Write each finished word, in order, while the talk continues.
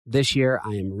This year,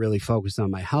 I am really focused on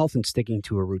my health and sticking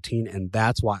to a routine, and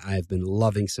that's why I've been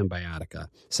loving Symbiotica.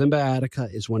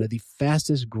 Symbiotica is one of the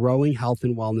fastest growing health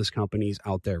and wellness companies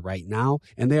out there right now,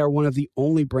 and they are one of the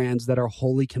only brands that are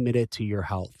wholly committed to your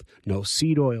health. No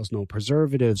seed oils, no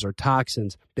preservatives or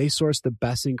toxins. They source the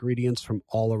best ingredients from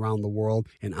all around the world,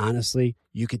 and honestly,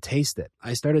 you could taste it.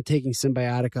 I started taking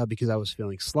Symbiotica because I was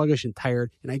feeling sluggish and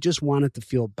tired, and I just wanted to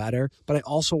feel better, but I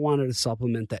also wanted a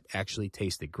supplement that actually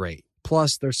tasted great.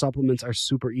 Plus, their supplements are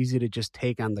super easy to just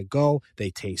take on the go. They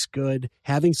taste good.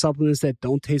 Having supplements that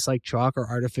don't taste like chalk or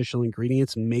artificial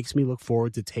ingredients makes me look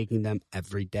forward to taking them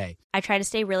every day. I try to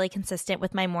stay really consistent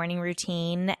with my morning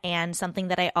routine, and something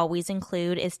that I always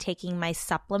include is taking my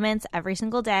supplements every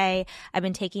single day. I've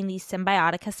been taking these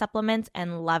Symbiotica supplements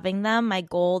and loving them. My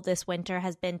goal this winter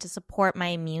has been to support my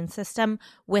immune system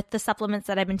with the supplements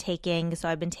that I've been taking. So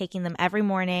I've been taking them every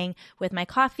morning with my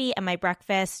coffee and my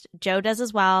breakfast. Joe does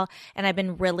as well. And I've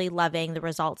been really loving the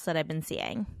results that I've been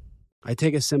seeing. I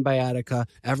take a Symbiotica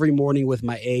every morning with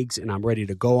my eggs and I'm ready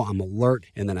to go. I'm alert,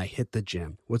 and then I hit the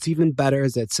gym. What's even better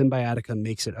is that Symbiotica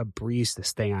makes it a breeze to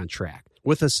stay on track.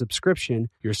 With a subscription,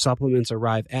 your supplements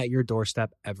arrive at your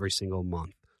doorstep every single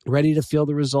month. Ready to feel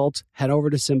the results? Head over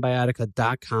to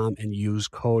Symbiotica.com and use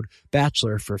code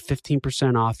BACHELOR for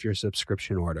 15% off your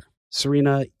subscription order.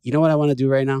 Serena, you know what I want to do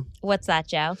right now? What's that,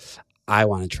 Joe? I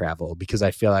want to travel because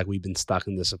I feel like we've been stuck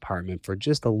in this apartment for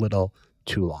just a little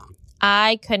too long.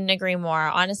 I couldn't agree more.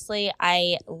 Honestly,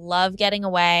 I love getting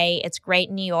away. It's great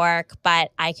in New York,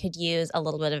 but I could use a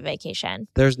little bit of vacation.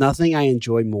 There's nothing I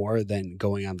enjoy more than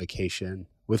going on vacation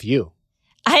with you.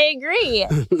 I agree.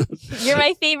 You're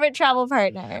my favorite travel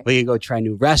partner. We can go try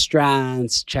new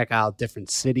restaurants, check out different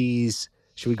cities.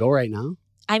 Should we go right now?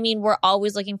 I mean, we're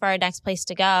always looking for our next place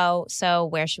to go. So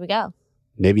where should we go?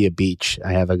 Maybe a beach.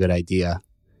 I have a good idea.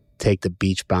 Take the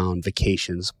Beachbound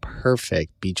Vacations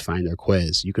Perfect Beach Finder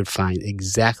quiz. You could find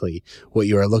exactly what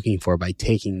you are looking for by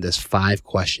taking this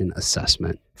 5-question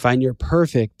assessment. Find your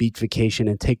perfect beach vacation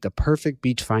and take the perfect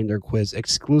Beach Finder quiz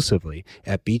exclusively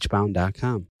at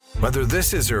beachbound.com. Whether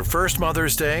this is her first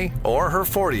Mother's Day or her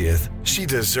 40th, she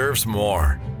deserves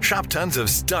more. Shop tons of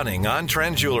stunning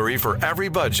on-trend jewelry for every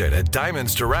budget at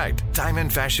Diamonds Direct.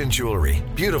 Diamond fashion jewelry,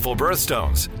 beautiful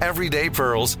birthstones, everyday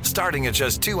pearls starting at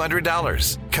just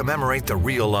 $200. Commemorate the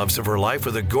real loves of her life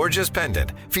with a gorgeous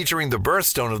pendant featuring the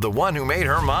birthstone of the one who made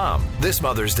her mom. This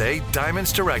Mother's Day,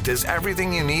 Diamonds Direct is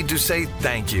everything you need to say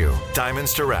thank you.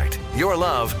 Diamonds Direct, your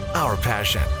love, our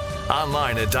passion.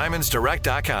 Online at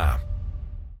diamondsdirect.com.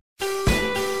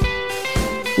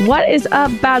 What is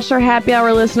up, Bachelor Happy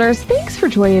Hour listeners? Thanks for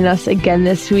joining us again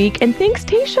this week. And thanks,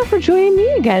 Tayshia, for joining me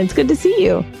again. It's good to see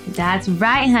you. That's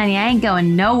right, honey. I ain't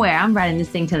going nowhere. I'm riding this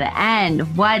thing to the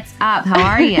end. What's up? How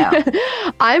are you?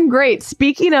 I'm great.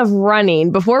 Speaking of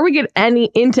running, before we get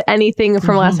into anything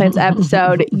from last night's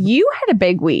episode, you had a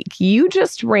big week. You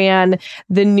just ran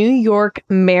the New York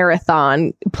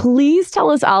Marathon. Please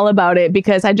tell us all about it,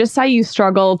 because I just saw you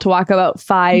struggle to walk about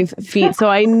 5 feet. So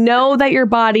I know that your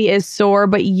body is sore,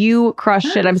 but you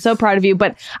crushed it. I'm so proud of you.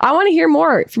 But I want to hear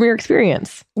more from your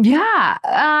experience. Yeah.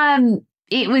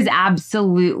 It was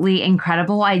absolutely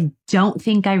incredible. I don't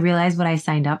think I realized what I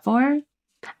signed up for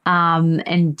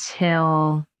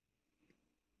until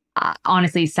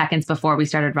honestly seconds before we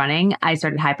started running. I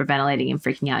started hyperventilating and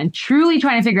freaking out and truly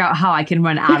trying to figure out how I can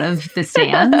run out of the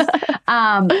stands.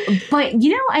 But,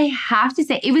 you know, I have to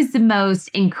say it was the most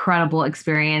incredible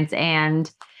experience. And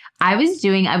I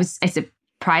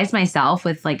surprised myself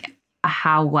with like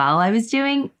how well I was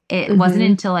doing. It wasn't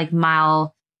until like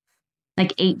mile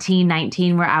 18,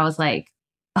 19 where I was like,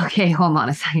 okay, hold on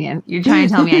a second. You're trying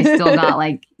to tell me I still got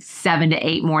like 7 to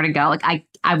 8 more to go. Like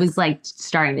I was like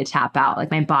starting to tap out.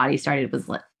 Like my body started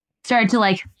to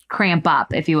like cramp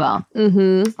up, if you will.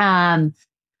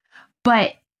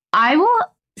 But I will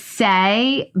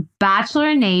say,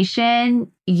 Bachelor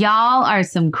Nation, y'all are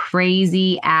some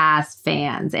crazy ass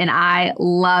fans. And I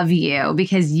love you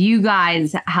because you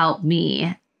guys helped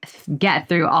me get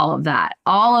through all of that.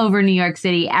 All over New York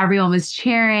City, everyone was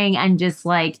cheering and just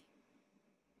like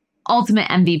ultimate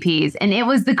MVPs. And it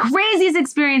was the craziest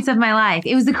experience of my life.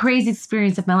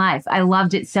 I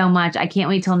loved it so much. I can't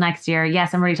wait till next year.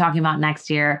 Yes, I'm already talking about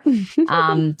next year.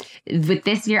 With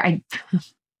this year,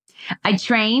 I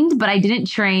trained, but I didn't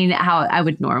train how I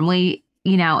would normally,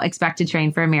 expect to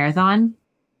train for a marathon.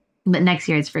 But next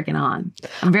year it's freaking on.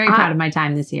 I'm very proud of my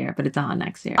time this year, but it's on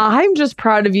next year. I'm just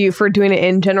proud of you for doing it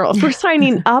in general, for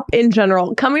signing up in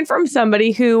general, coming from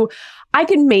somebody who I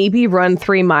can maybe run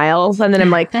 3 miles and then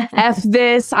I'm like, F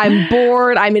this, I'm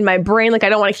bored, I'm in my brain. Like, I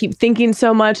don't want to keep thinking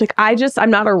so much. Like, I'm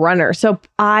not a runner. So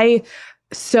I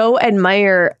so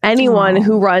admire anyone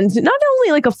who runs not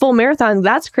only like a full marathon,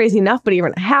 that's crazy enough, but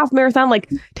even a half marathon. Like,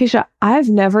 Tasha, I've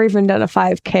never even done a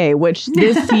 5K, which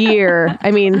this year,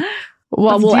 I mean,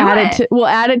 well, we'll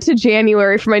add it to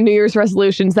January for my New Year's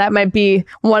resolutions. That might be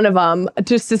one of them,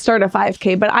 just to start a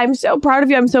 5K. But I'm so proud of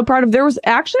you. I'm so proud of. There was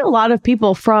actually a lot of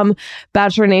people from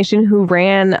Bachelor Nation who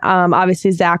ran.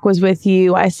 Obviously, Zach was with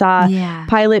you. I saw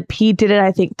Pilot Pete did it.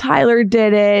 I think Tyler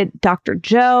did it. Dr.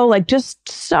 Joe, like just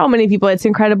so many people. It's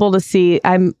incredible to see.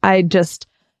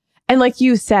 And like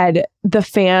you said, the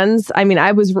fans, I mean,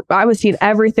 I was seeing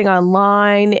everything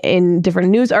online in different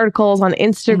news articles on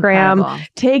Instagram,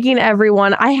 taking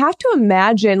everyone. I have to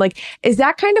imagine, like, is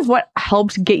that kind of what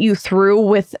helped get you through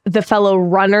with the fellow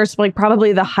runners? Like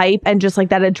probably the hype and just like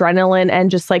that adrenaline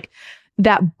and just like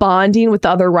that bonding with the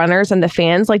other runners and the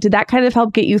fans. Like, did that kind of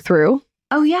help get you through?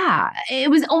 Oh, yeah. It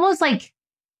was almost like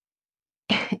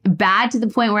bad to the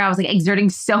point where I was like exerting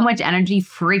so much energy,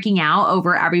 freaking out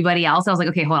over everybody else. I was like,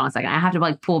 okay, hold on a second. I have to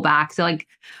like pull back. So like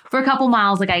for a couple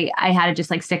miles, like I had to just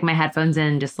like stick my headphones in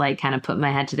and just like kind of put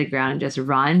my head to the ground and just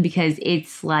run, because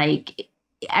it's like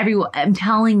I'm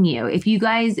telling you, if you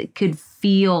guys could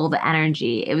feel the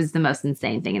energy, it was the most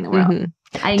insane thing in the world.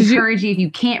 I encourage you, if you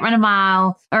can't run a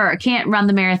mile or can't run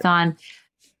the marathon,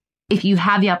 if you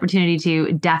have the opportunity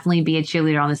to, definitely be a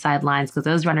cheerleader on the sidelines, because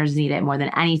those runners need it more than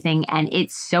anything. And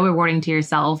it's so rewarding to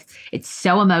yourself. It's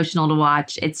so emotional to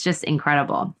watch. It's just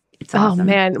incredible. It's awesome. Oh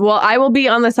man. Well, I will be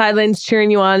on the sidelines cheering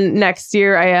you on next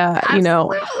year.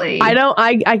 Absolutely.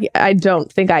 I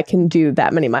don't think I can do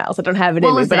that many miles. I don't have it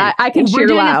in me, but I can cheer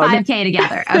loud. We're doing a 5K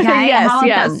together. Okay.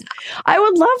 yes. I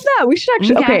would love that. We should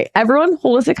actually, okay. Everyone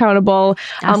hold us accountable.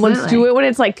 Let's do it when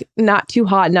it's like not too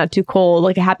hot, not too cold,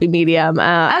 like a happy medium.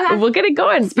 We'll get it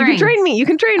going. Spring. You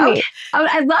can train me. Oh,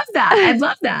 I love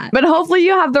that. But hopefully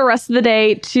you have the rest of the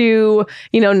day to,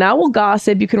 now we'll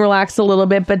gossip. You can relax a little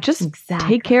bit, but just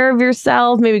take care of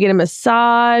yourself, maybe get a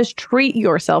massage, treat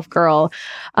yourself, girl.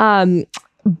 I'm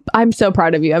so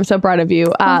proud of you.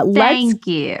 Thank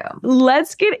you.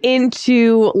 Let's get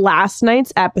into last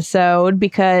night's episode,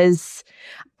 because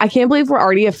I can't believe we're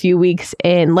already a few weeks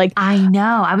in. Like, I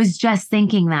know. I was just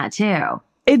thinking that too.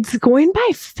 It's going by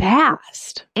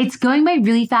fast. It's going by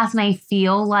really fast. And I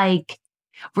feel like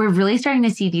we're really starting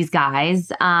to see these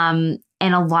guys.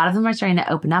 And a lot of them are starting to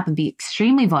open up and be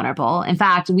extremely vulnerable. In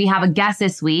fact, we have a guest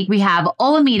this week. We have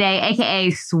Olumide, aka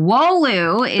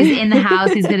Swolu, is in the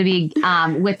house. He's going to be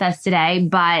with us today.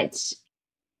 But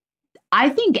I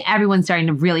think everyone's starting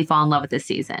to really fall in love with this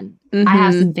season. I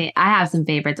have some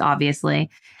favorites,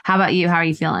 obviously. How about you? How are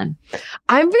you feeling?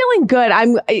 I'm feeling good.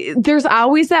 There's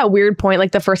always that weird point,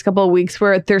 like the first couple of weeks,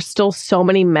 where there's still so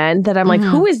many men that I'm like,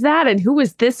 who is that? And who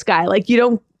is this guy? Like, you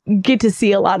don't get to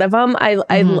see a lot of them.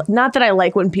 I not that I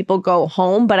like when people go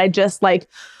home, but I just like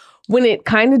when it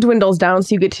kind of dwindles down,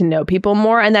 so you get to know people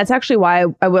more. And that's actually why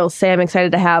I will say I'm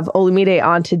excited to have Olumide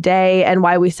on today, and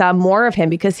why we saw more of him,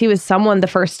 because he was someone the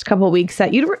first couple of weeks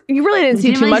that you really didn't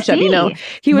see too much of.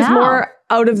 He was more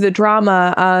out of the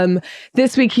drama.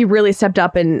 This week he really stepped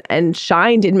up and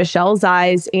shined in Michelle's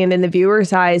eyes and in the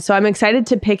viewer's eyes. So I'm excited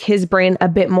to pick his brain a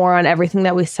bit more on everything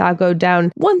that we saw go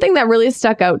down. One thing that really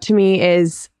stuck out to me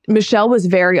is Michelle was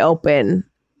very open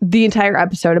the entire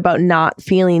episode about not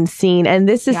feeling seen. And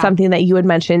this is something that you had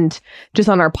mentioned just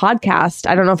on our podcast.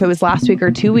 I don't know if it was last week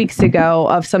or 2 weeks ago,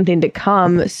 of something to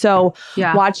come. So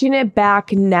watching it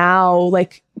back now,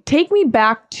 like, take me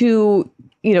back to,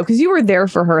 because you were there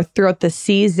for her throughout the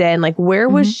season. Like, where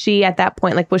was she at that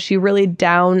point? Like, was she really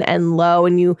down and low,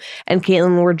 and you and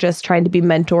Caitlin were just trying to be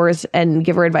mentors and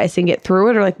give her advice and get through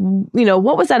it? Or like,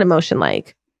 what was that emotion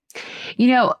like?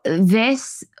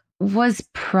 This was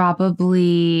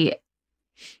probably,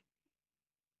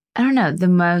 I don't know, the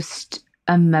most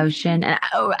emotion. And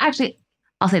actually,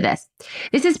 I'll say this.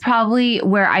 This is probably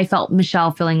where I felt Michelle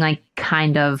feeling like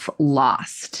kind of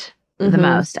lost the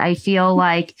most. I feel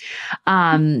like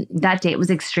that date was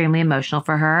extremely emotional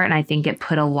for her. And I think it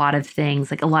put a lot of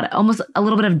things, like almost a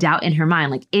little bit of doubt in her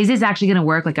mind. Like, is this actually going to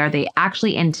work? Like, are they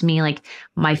actually into me? Like,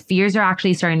 my fears are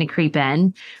actually starting to creep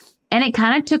in. And it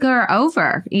kind of took her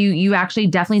over. You actually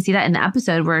definitely see that in the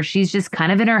episode, where she's just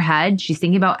kind of in her head. She's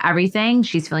thinking about everything.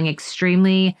 She's feeling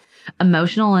extremely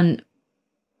emotional. And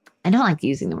I don't like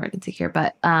using the word insecure,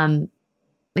 but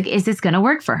like, is this going to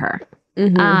work for her?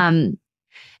 And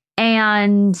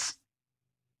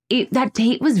that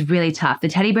date was really tough. The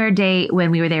teddy bear date,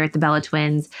 when we were there at the Bella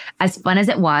Twins, as fun as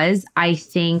it was, I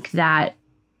think that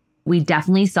we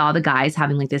definitely saw the guys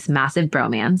having like this massive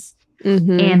bromance.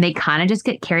 And they kind of just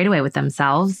get carried away with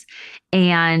themselves.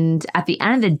 And at the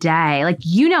end of the day, like,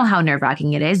 how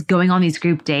nerve-wracking it is going on these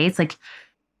group dates. Like,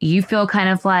 you feel kind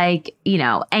of like,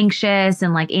 anxious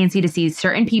and like antsy to see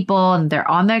certain people and they're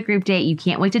on their group date. You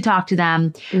can't wait to talk to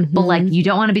them. But like, you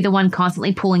don't want to be the one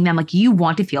constantly pulling them. Like you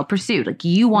want to feel pursued. Like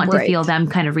you want to feel them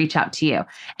kind of reach out to you.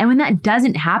 And when that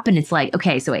doesn't happen, it's like,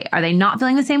 okay, so wait, are they not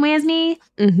feeling the same way as me?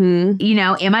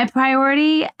 Am I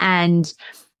priority? And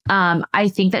I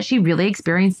think that she really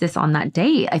experienced this on that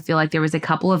date. I feel like there was a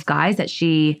couple of guys that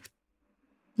she,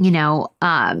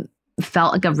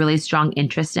 felt like a really strong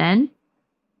interest in,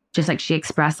 just like she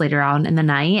expressed later on in the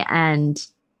night, and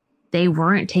they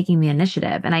weren't taking the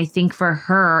initiative. And I think for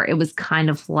her, it was kind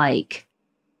of like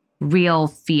real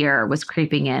fear was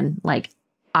creeping in. Like,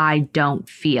 I don't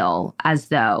feel as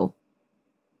though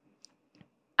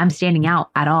I'm standing out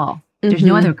at all. There's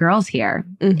no other girls here.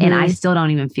 And I still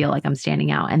don't even feel like I'm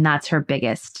standing out. And that's her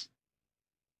biggest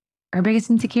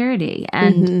insecurity.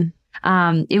 And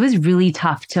it was really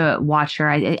tough to watch her.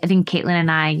 I think Caitlin and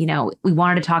I, we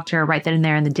wanted to talk to her right then and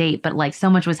there on the date, but like so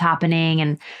much was happening.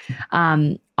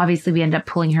 And obviously we ended up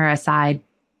pulling her aside.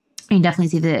 You can definitely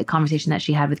see the conversation that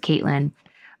she had with Caitlin.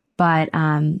 But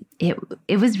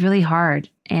it was really hard.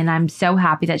 And I'm so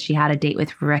happy that she had a date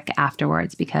with Rick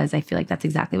afterwards, because I feel like that's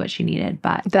exactly what she needed.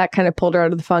 But that kind of pulled her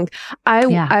out of the funk.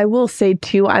 I will say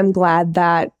too, I'm glad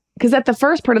that, because at the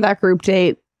first part of that group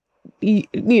date,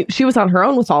 she was on her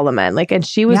own with all the men, and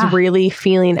she was really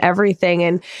feeling everything.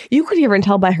 And you could even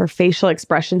tell by her facial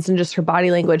expressions and just her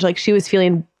body language, like she was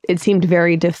feeling, it seemed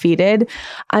very defeated.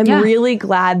 I'm really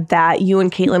glad that you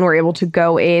and Caitlin were able to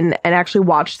go in and actually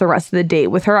watch the rest of the date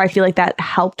with her. I feel like that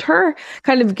helped her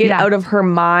kind of get out of her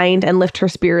mind and lift her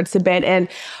spirits a bit.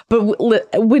 But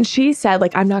when she said,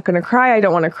 like, I'm not going to cry, I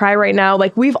don't want to cry right now,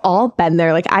 like, we've all been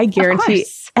there. Like, I guarantee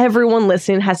everyone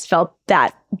listening has felt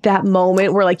that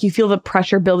moment where like you feel the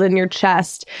pressure build in your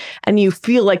chest and you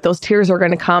feel like those tears are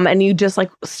going to come, and you just like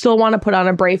still want to put on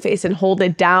a brave face and hold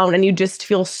it down, and you just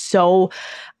feel so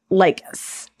like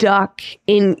stuck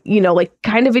in, like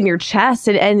kind of in your chest,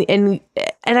 and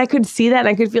I could see that and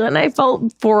I could feel it, and I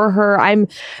felt for her. I'm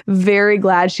very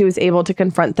glad she was able to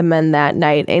confront the men that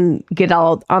night and get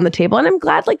all on the table. And I'm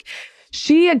glad, like,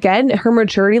 she, again, her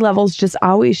maturity levels just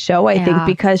always show, I think,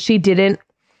 because she didn't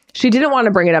want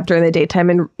to bring it up during the daytime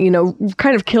and,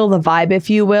 kind of kill the vibe, if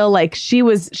you will. Like she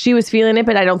was feeling it,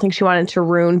 but I don't think she wanted to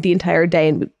ruin the entire day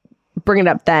and bring it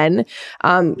up then.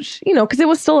 Because it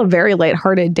was still a very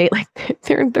lighthearted date. Like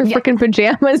they're freaking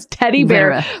pajamas, teddy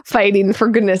bear fighting, for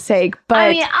goodness sake. But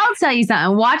I mean, I'll tell you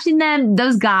something. Watching them,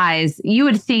 those guys, you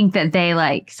would think that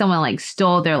they someone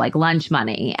stole their lunch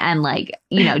money and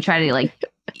try to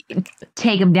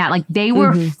take them down. Like they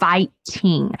were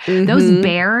fighting. Those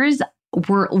bears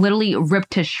were literally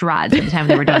ripped to shreds at the time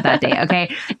they were done that day.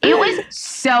 Okay. It was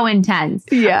so intense.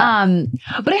 Yeah.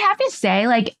 But I have to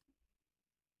say,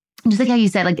 just like how you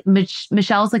said,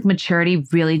 Michelle's maturity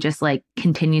really just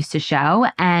continues to show.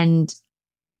 And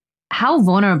how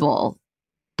vulnerable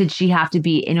did she have to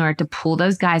be in order to pull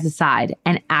those guys aside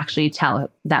and actually tell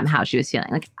them how she was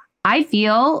feeling? I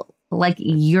feel like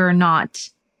you're not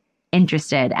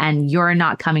interested and you're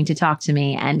not coming to talk to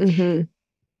me. And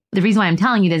the reason why I'm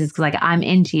telling you this is because I'm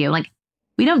into you.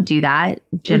 We don't do that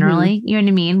generally. You know what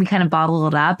I mean? We kind of bottle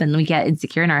it up and we get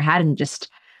insecure in our head and just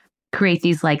create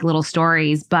these little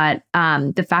stories. But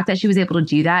the fact that she was able to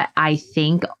do that, I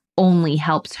think only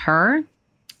helps her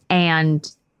and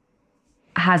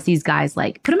has these guys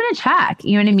put them in a check.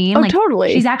 You know what I mean? Oh,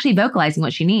 totally. She's actually vocalizing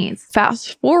what she needs.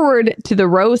 Fast forward to the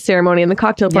rose ceremony and the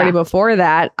cocktail party before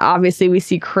that. Obviously, we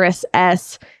see Chris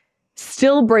S.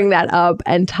 still bring that up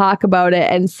and talk about it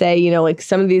and say,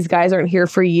 some of these guys aren't here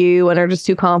for you and are just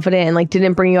too confident and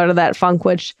didn't bring you out of that funk,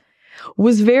 which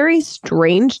was very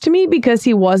strange to me because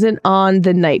he wasn't on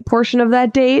the night portion of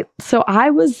that date. So I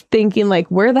was thinking,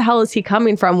 where the hell is he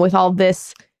coming from with all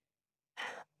this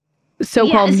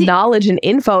so-called knowledge and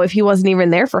info if he wasn't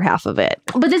even there for half of it?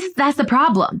 But that's the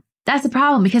problem. That's the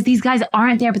problem, because these guys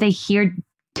aren't there, but they hear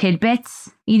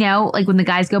tidbits, when the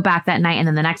guys go back that night and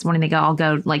then the next morning they all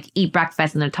go eat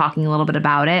breakfast and they're talking a little bit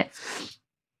about it.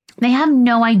 They have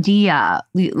no idea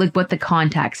what the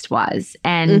context was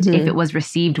and if it was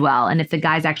received well and if the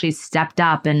guys actually stepped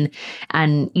up and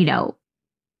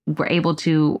were able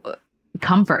to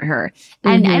comfort her.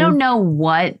 And I don't know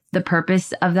what the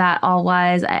purpose of that all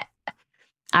was.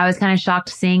 I was kind of shocked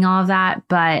seeing all of that,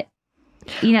 but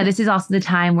this is also the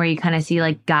time where you kind of see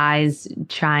guys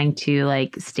trying to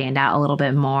stand out a little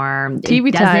bit more. TV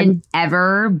it doesn't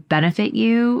ever benefit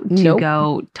you to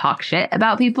go talk shit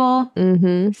about people.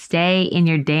 Stay in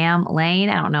your damn lane.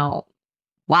 I don't know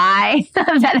why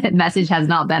that message has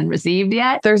not been received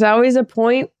yet. There's always a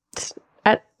point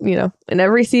in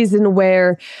every season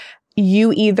where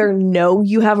you either know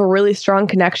you have a really strong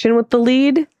connection with the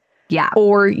lead,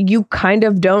 or you kind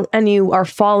of don't and you are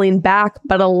falling back.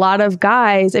 But a lot of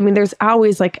guys, I mean, there's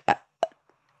always like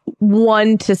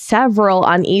one to several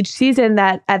on each season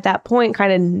that at that point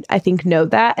kind of, I think, know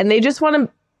that. And they just want to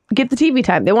get the TV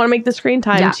time. They want to make the screen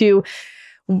time to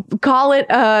call it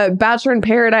Bachelor in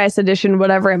Paradise edition,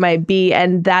 whatever it might be.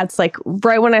 And that's like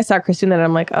right when I saw Christina,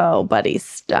 I'm like, oh, buddy,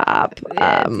 stop.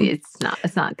 It's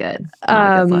not good.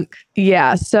 Not a good look.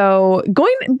 Yeah. So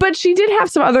but she did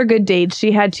have some other good dates.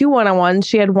 She had 2 one-on-ones.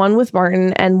 She had one with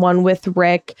Martin and one with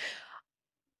Rick.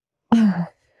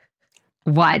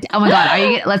 What? Oh my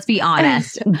God. Let's be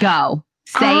honest. Go.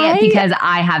 Say it because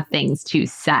I have things to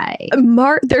say.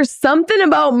 There's something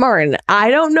about Martin. I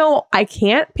don't know. I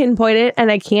can't pinpoint it and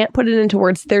I can't put it into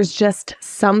words. There's just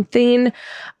something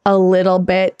a little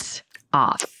bit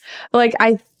off. Like,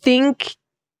 I think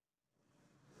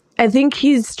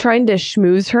he's trying to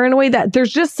schmooze her in a way that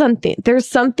there's something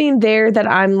there that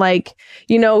I'm like,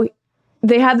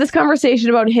 they had this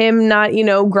conversation about him not,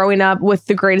 growing up with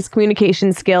the greatest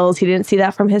communication skills. He didn't see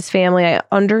that from his family. I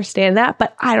understand that,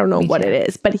 but I don't know what it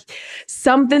is. But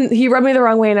he rubbed me the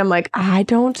wrong way. And I'm like, I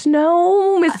don't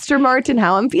know, Mr. Martin,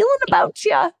 how I'm feeling about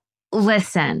you.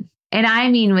 Listen, and I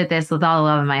mean with this with all the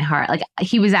love in my heart, like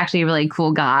he was actually a really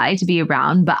cool guy to be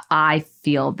around, but I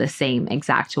feel the same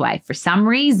exact way. For some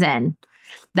reason,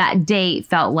 that date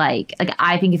felt like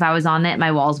I think if I was on it,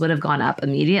 my walls would have gone up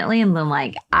immediately and been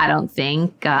like, I don't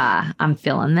think I'm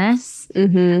feeling this.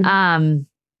 Mm-hmm. I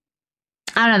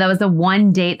don't know. That was the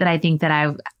one date that I think that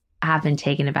I have been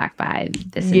taken aback by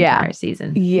this entire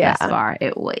season thus far.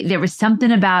 There was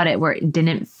something about it where it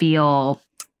didn't feel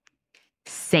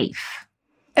safe.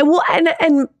 Well,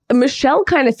 and Michelle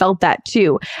kind of felt that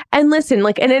too. And listen,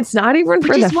 and it's not even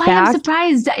for the fact. Which is why I'm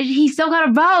surprised he still got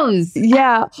a rose.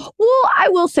 Yeah. Well, I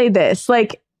will say this,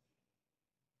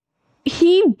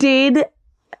 he did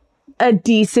a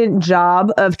decent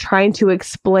job of trying to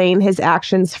explain his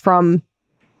actions from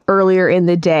earlier in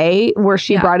the day, where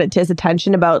she brought it to his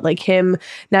attention about him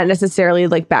not necessarily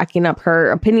backing up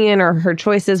her opinion or her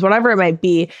choices, whatever it might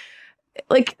be.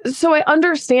 So I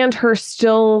understand her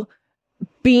still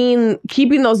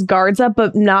keeping those guards up,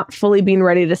 but not fully being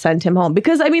ready to send him home.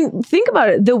 Because, I mean, think about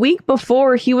it. The week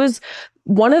before, he was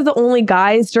one of the only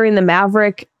guys during the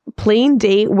Maverick plane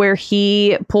date where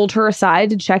he pulled her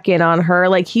aside to check in on her.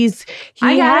 He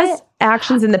has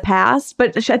actions in the past,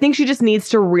 but I think she just needs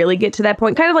to really get to that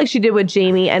point. Kind of like she did with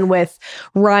Jamie and with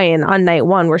Ryan on night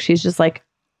 1, where she's just like,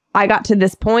 I got to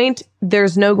this point.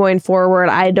 There's no going forward.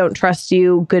 I don't trust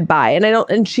you. Goodbye. And I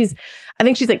think she's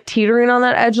teetering on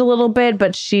that edge a little bit,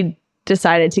 but she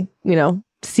decided to,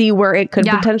 see where it could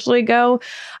potentially go.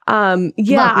 Look,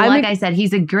 I said,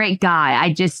 he's a great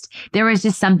guy. There was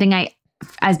just something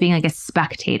as being a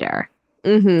spectator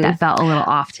that felt a little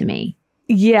off to me.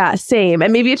 Yeah, same.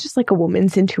 And maybe it's just a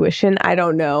woman's intuition. I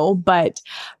don't know. But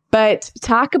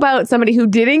talk about somebody who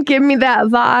didn't give me that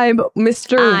vibe,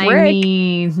 Mr.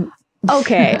 Rick.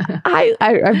 Okay,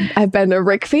 I've been a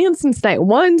Rick fan since night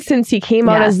 1, since he came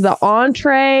out as the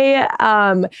entree.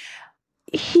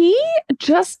 He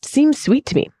just seems sweet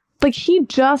to me. He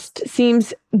just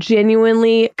seems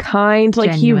genuinely kind.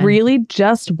 He really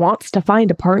just wants to find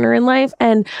a partner in life.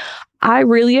 And I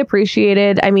really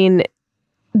appreciated, I mean,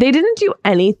 they didn't do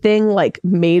anything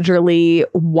majorly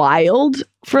wild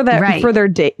for that for their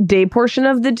day portion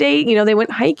of the date. They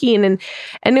went hiking and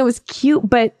it was cute.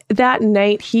 But that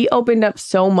night he opened up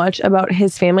so much about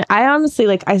his family. I honestly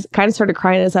I kind of started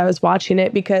crying as I was watching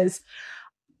it, because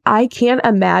I can't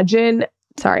imagine.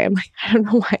 Sorry, I don't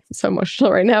know why I'm so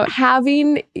emotional right now.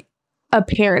 Having a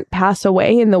parent pass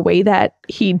away in the way that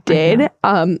he did,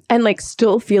 and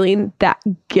still feeling that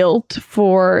guilt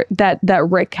for that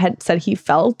Rick had said he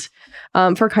felt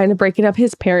for kind of breaking up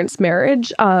his parents'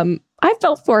 marriage. I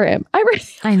felt for him.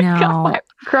 I know. God, I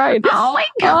cried. Oh my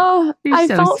God. I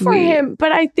felt for him,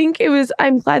 but I think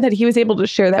I'm glad that he was able to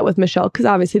share that with Michelle, because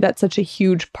obviously that's such a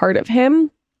huge part of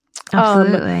him.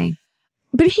 Absolutely.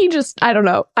 But he just, I don't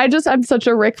know. I'm such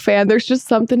a Rick fan. There's just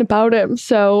something about him.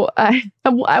 So I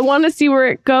want to see where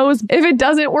it goes. If it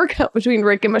doesn't work out between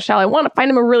Rick and Michelle, I want to find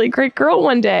him a really great girl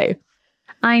one day.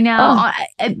 I know.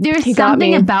 There's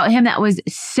something about him that was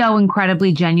so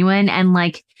incredibly genuine, and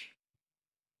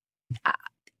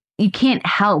you can't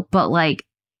help but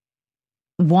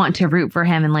want to root for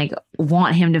him and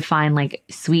want him to find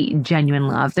sweet, genuine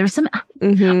love. There's some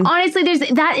honestly,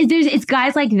 it's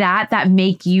guys like that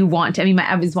make you want to. I mean,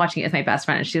 I was watching it with my best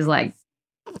friend, and she's like,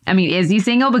 I mean, is he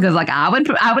single? Because I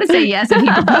would say yes if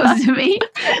he proposed to me.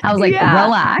 I was like,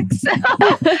 relax.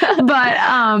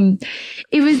 But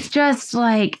it was just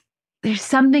there's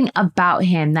something about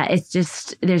him that it's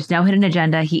just, there's no hidden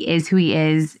agenda. He is who he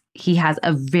is. He has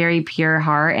a very pure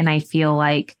heart. And I feel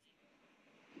like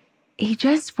he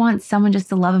just wants someone just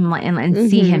to love him and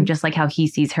see him just like how he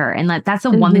sees her. And that's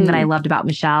the one thing that I loved about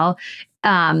Michelle.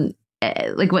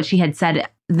 Like what she had said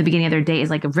at the beginning of their date is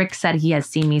like, Rick said he has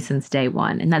seen me since day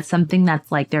one. And that's something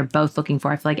that's like, they're both looking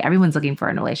for. I feel like everyone's looking for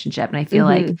in a relationship. And I feel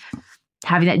like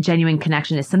having that genuine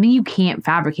connection is something you can't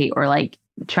fabricate or like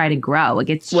try to grow. Like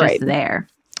it's just there.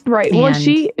 Right. And well,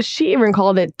 she even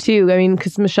called it too. I mean,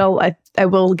 because Michelle, I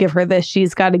will give her this.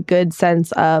 She's got a good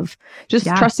sense of just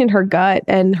trusting her gut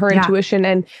and her intuition.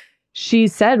 And she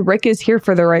said Rick is here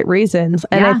for the right reasons.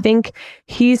 And I think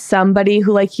he's somebody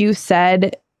who, like you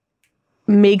said,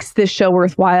 makes this show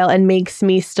worthwhile and makes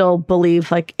me still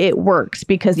believe like it works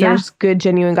because there's good,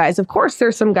 genuine guys. Of course,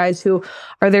 there's some guys who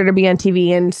are there to be on TV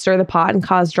and stir the pot and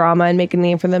cause drama and make a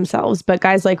name for themselves. But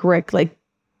guys like Rick, like,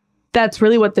 that's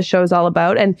really what the show is all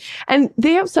about. And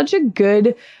they have such a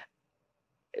good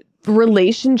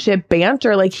relationship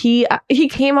banter. Like he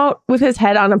came out with his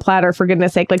head on a platter, for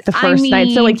goodness sake, like the first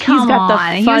night. So like he's got the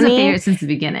funny. He was a favorite since the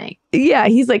beginning. Yeah,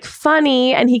 he's like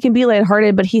funny and he can be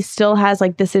lighthearted, but he still has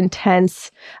like this intense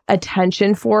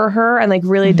attention for her and like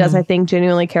really does, I think,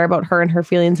 genuinely care about her and her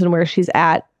feelings and where she's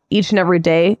at each and every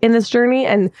day in this journey.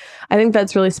 And I think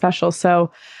that's really special.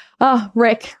 So,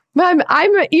 Rick. I'm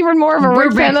even more of a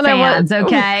Rick fan than fans, I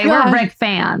was. Okay, we're Rick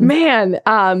fans, man.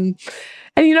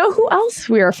 And you know who else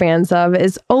we are fans of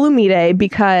is Olumide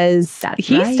because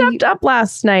he stepped up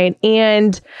last night.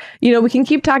 And you know we can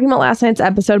keep talking about last night's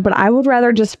episode, but I would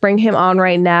rather just bring him on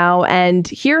right now and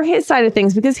hear his side of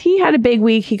things because he had a big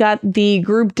week. He got the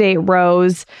group date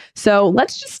rose, so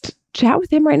let's just chat with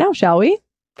him right now, shall we?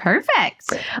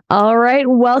 Perfect. All right,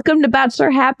 welcome to Bachelor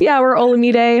Happy Hour,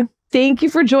 Olumide. Thank you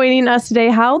for joining us today.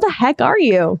 How the heck are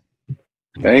you?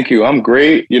 Thank you. I'm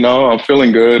great. You know, I'm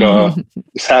feeling good.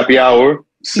 It's happy hour,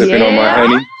 sipping on my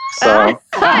honey. So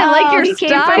I like your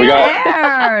style.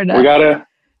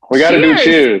 We gotta do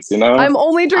cheers. You know, I'm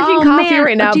only drinking coffee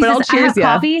right now, but I'll cheers you.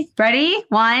 Coffee. Ready?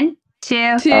 1,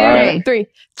 2, 3.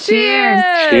 Cheers.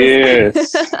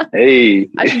 Cheers. Hey.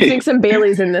 I should drink some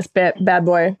Baileys in this bad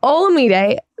boy.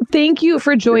 Olumide, thank you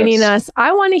for joining us.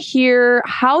 I want to hear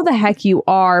how the heck you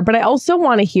are, but I also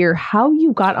want to hear how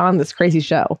you got on this crazy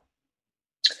show.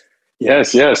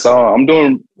 Yes. I'm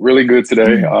doing really good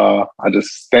today. I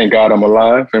just thank God I'm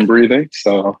alive and breathing.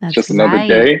 So it's just another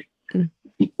day.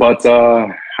 But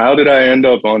how did I end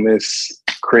up on this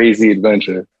crazy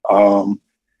adventure?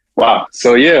 Wow.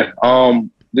 So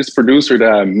this producer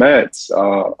that I met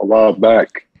a while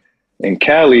back in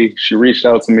Cali, she reached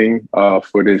out to me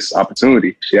for this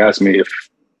opportunity. She asked me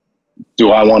do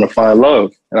I want to find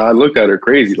love? And I looked at her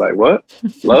crazy, like, what?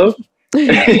 Love?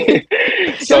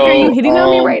 So are you hitting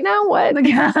on me right now? What?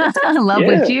 Love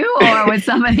with you or with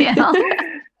somebody else?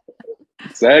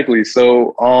 Exactly.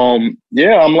 So, I'm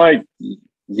like,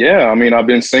 I mean, I've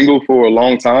been single for a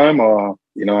long time. I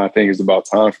think it's about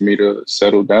time for me to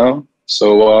settle down.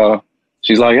 So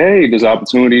she's like, hey, there's an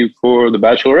opportunity for The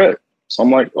Bachelorette. So I'm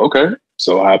like, okay.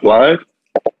 So I applied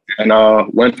and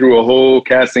went through a whole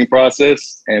casting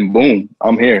process and boom,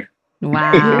 I'm here.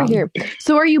 Wow. You're here.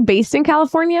 So are you based in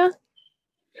California?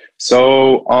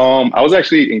 So I was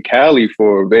actually in Cali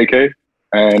for vacay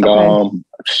and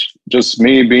just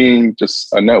me being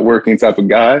just a networking type of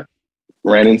guy,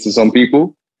 ran into some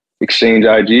people, exchanged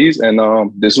IGs,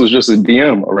 and this was just a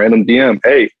random DM.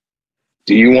 Hey,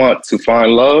 do you want to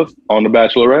find love on The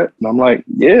Bachelorette? And I'm like,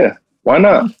 yeah, why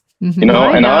not? You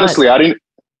know, and honestly, I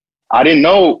didn't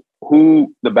know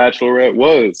who The Bachelorette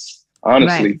was,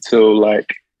 honestly, till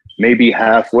like maybe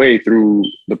halfway through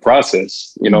the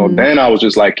process. You know, then I was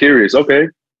just like curious. Okay,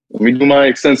 let me do my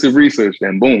extensive research,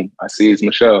 and boom, I see it's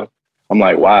Michelle. I'm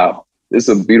like, wow, this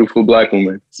is a beautiful Black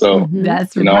woman. So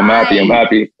that's I'm happy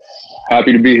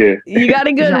to be here. You got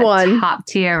a good one. Top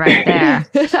tier right there.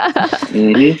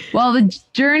 Well, the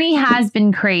journey has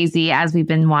been crazy as we've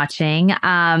been watching.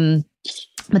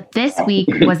 But this week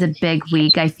was a big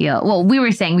week, I feel. Well, we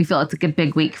were saying we feel it's like a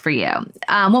big week for you.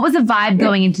 What was the vibe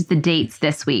going into the dates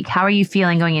this week? How are you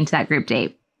feeling going into that group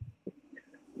date?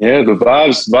 Yeah, the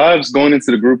vibes going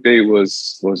into the group date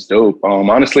was dope.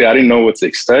 Honestly, I didn't know what to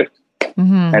expect.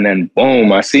 And then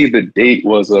boom, I see the date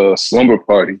was a slumber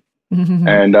party.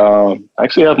 And I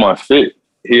actually have my fit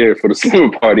here for the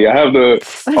slumber party. I have a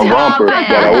romper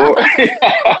that I wore.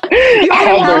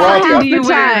 I have the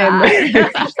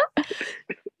romper.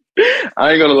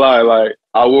 I ain't gonna lie, like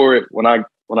I wore it when I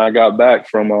got back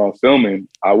from filming.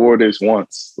 I wore this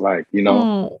once, like, you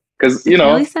know, because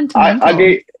really I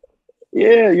gave,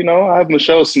 I have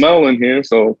Michelle's smell in here,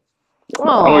 so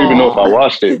I don't even know if I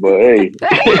watched it, but hey.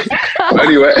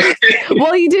 Anyway.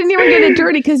 Well, you didn't even get it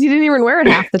dirty because you didn't even wear it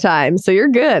half the time. So you're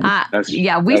good.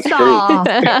 We saw.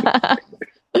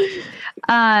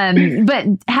 But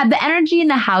had the energy in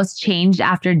the house changed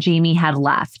after Jamie had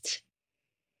left?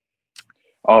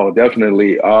 Oh,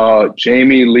 definitely.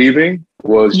 Jamie leaving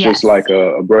was just like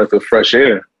a breath of fresh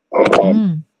air.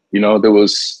 You know,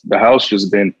 the house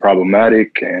just been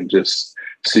problematic and just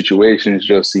situations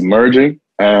just emerging.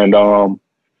 And,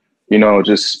 you know,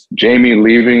 just Jamie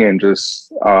leaving and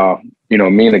just, you know,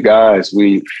 me and the guys,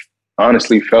 we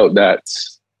honestly felt that,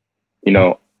 you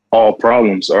know, all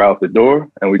problems are out the door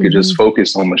and we could just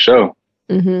focus on Michelle.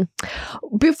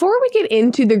 Before we get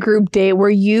into the group date where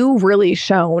you really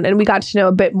shone and we got to know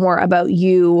a bit more about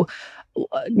you,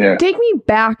 take me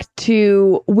back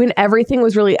to when everything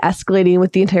was really escalating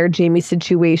with the entire Jamie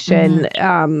situation.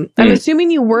 I'm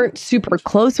assuming you weren't super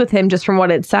close with him just from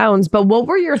what it sounds, but what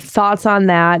were your thoughts on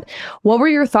that? What were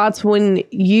your thoughts when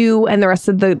you and the rest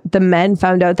of the men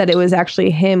found out that it was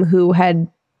actually him who had,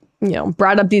 you know,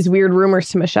 brought up these weird rumors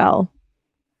to Michelle?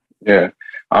 Yeah,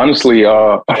 honestly,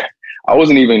 I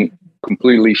wasn't even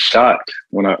completely shocked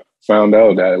when I found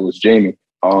out that it was Jamie.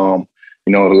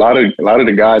 You know, a lot of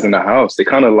the guys in the house, they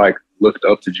kind of like looked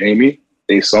up to Jamie.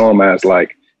 They saw him as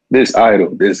like this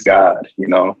idol, this god, you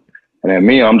know. And then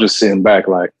me, I'm just sitting back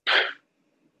like,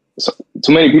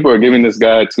 too many people are giving this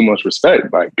guy too much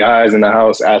respect. Like guys in the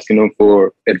house asking him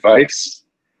for advice.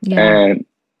 And,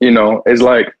 you know, it's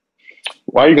like,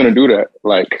 why are you going to do that?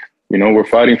 Like, you know, we're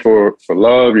fighting for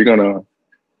love. You're going to,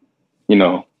 you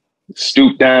know,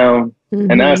 stoop down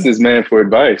and ask this man for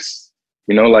advice,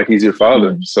 you know, like he's your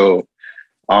father. So,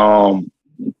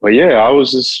 but yeah, I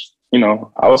was just, you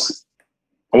know, I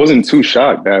wasn't too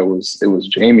shocked that it was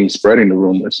Jamie spreading the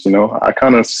rumors, you know. I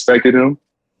kind of suspected him.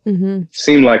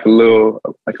 Seemed like a little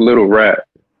rat.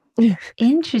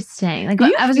 Interesting. Like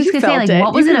I was just gonna say, like,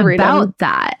 what was it about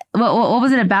that? What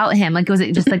was it about him? Like, was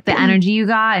it just like the energy you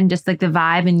got and just like the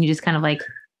vibe, and you just kind of like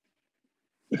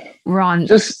were on,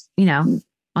 just, you know,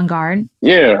 on guard?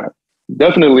 Yeah,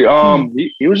 definitely.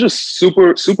 He was just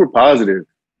super positive.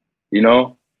 You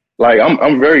know, like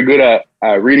I'm very good at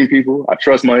reading people. I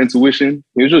trust my intuition.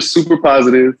 He was just super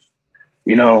positive.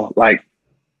 You know, like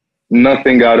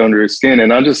nothing got under his skin,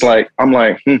 and I'm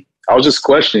like, I was just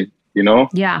questioning. You know,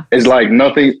 it's like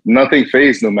nothing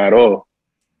fazed him at all.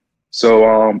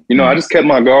 So, you know, I just kept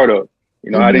my guard up.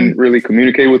 You know, I didn't really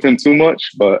communicate with him too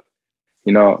much, but,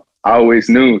 you know, I always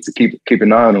knew to keep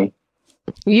an eye on him.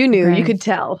 You knew, you could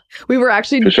tell. We were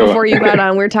actually, before you got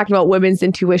on, we were talking about women's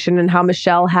intuition and how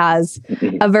Michelle has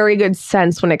a very good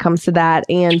sense when it comes to that.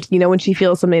 And, you know, when she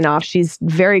feels something off, she's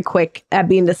very quick at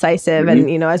being decisive. And,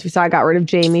 you know, as we saw, got rid of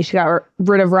Jamie. She got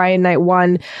rid of Ryan night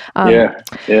one.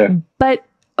 But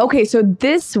okay, so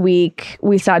this week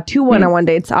we saw 2 one-on-one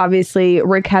dates. Obviously,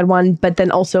 Rick had one, but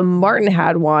then also Martin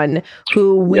had one,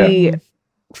 who we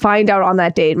find out on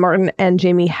that date. Martin and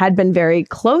Jamie had been very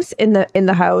close in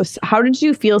the house. How did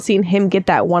you feel seeing him get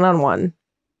that one-on-one?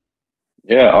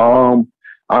 Yeah,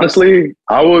 honestly,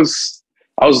 I was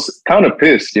kind of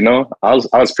pissed. You know, I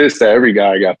was pissed that every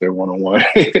guy got their one-on-one,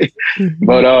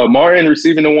 but Martin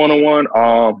receiving the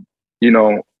one-on-one. You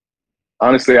know,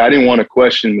 honestly, I didn't want to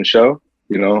question Michelle.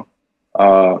 You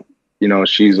know,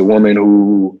 she's a woman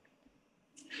who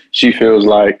she feels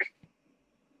like,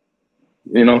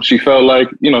 you know, she felt like,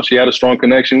 you know, she had a strong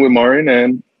connection with Martin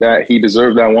and that he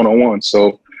deserved that one-on-one.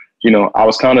 So, you know, I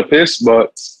was kind of pissed,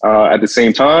 but at the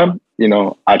same time, you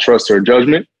know, I trust her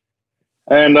judgment.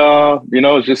 And, you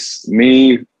know, it's just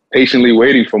me patiently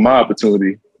waiting for my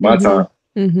opportunity, my time.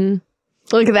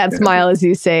 Look at that smile as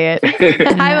you say it.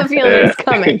 I have a feeling it's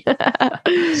coming.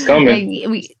 It's coming.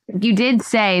 Like, you did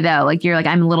say, though, like, you're like,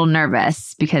 I'm a little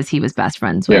nervous because he was best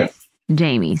friends with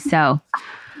Jamie. So,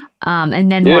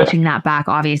 and then watching that back,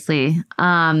 obviously,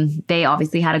 they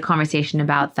obviously had a conversation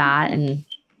about that. And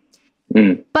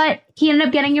but he ended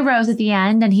up getting a rose at the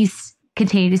end and he's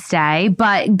continued to stay.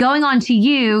 But going on to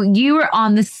you were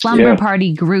on the slumber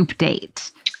party group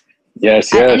date.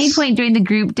 Yes. At any point during the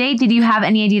group date, did you have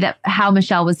any idea that how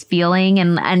Michelle was feeling?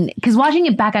 And because watching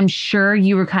it back, I'm sure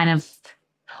you were kind of,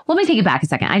 let me take it back a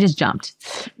second. I just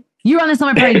jumped. You were on the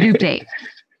summer party group date.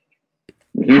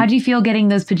 How do you feel getting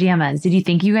those pajamas? Did you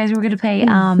think you guys were going to play,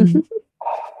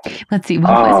 let's see,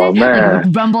 what was it? Man.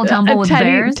 Like Rumble Tumble with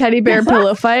bears? Teddy bear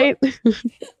pillow fight?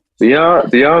 Do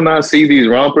y'all not see these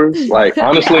rompers? Like,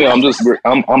 honestly, I'm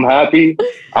happy.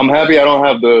 I'm happy I don't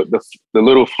have the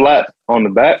little flap on the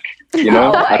back. You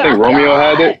know, I think Romeo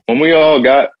had it. When we all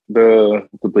got the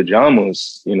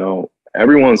pajamas, you know,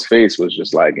 everyone's face was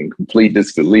just like in complete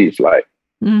disbelief. Like,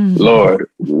 Lord,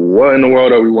 what in the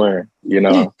world are we wearing? you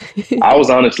know, I was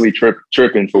honestly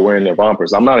tripping for wearing their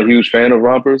rompers. I'm not a huge fan of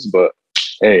rompers, but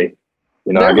hey,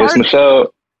 you know, They're I guess hard.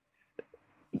 Michelle.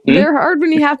 They're hard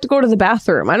when you have to go to the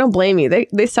bathroom. I don't blame you.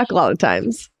 They suck a lot of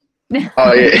times.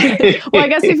 Oh yeah. Well, I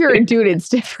guess if you're a dude, it's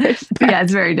different. Yeah,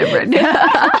 it's very different.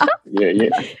 Yeah.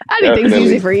 Anything's Definitely.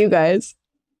 easy for you guys.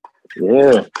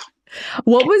 Yeah.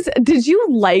 Did you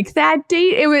like that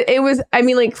date? It was, I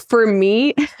mean, like for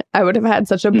me, I would have had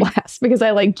such a blast because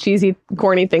I like cheesy,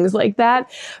 corny things like that.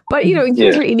 But you know, you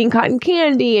guys are eating cotton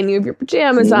candy and you have your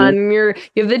pajamas on and you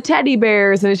have the teddy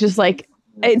bears and it's just like,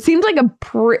 it seemed like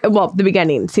the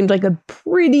beginning seemed like a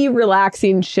pretty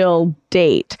relaxing, chill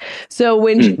date. So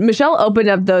when Michelle opened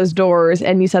up those doors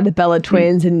and you saw the Bella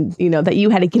twins and you know that you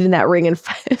had to get in that ring and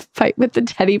fight with the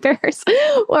teddy bears,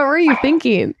 what were you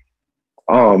thinking?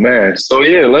 Oh man. So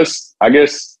yeah, let's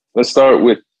start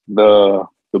with the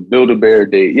Build-A-Bear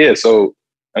date. Yeah. So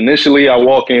initially I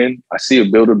walk in, I see a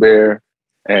Build-A-Bear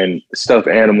and stuffed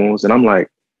animals, and I'm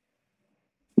like,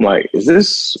 is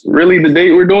this really the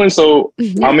date we're doing? So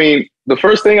I mean, the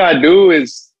first thing I do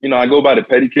is, you know, I go by the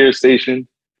pedicure station,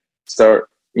 start,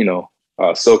 you know,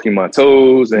 soaking my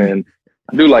toes, and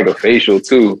I do like a facial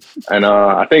too. And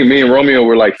I think me and Romeo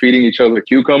were like feeding each other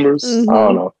cucumbers. I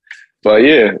don't know. But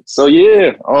yeah, so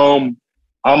yeah, I'm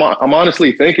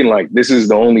honestly thinking like this is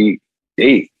the only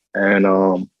date,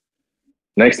 and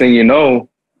next thing you know,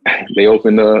 they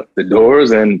open the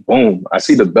doors and boom, I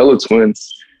see the Bella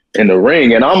twins in the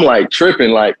ring, and I'm like tripping,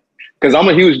 like because I'm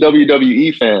a huge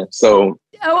WWE fan, so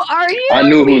are you? I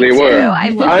knew who they were. I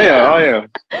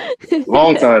am,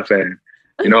 long time fan.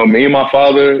 You know, me and my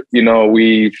father, you know,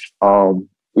 we've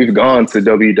gone to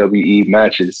WWE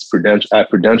matches at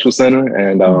Prudential Center,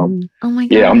 and oh my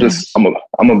God. yeah, I'm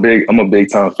a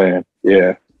big time fan.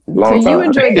 Yeah, long so you time.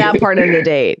 enjoyed that part of the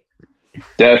date.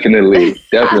 Definitely.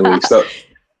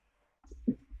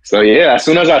 So yeah, as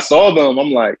soon as I saw them,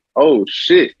 I'm like, oh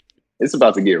shit, it's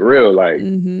about to get real. Like,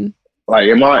 like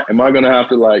am I gonna have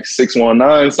to like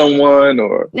 619 someone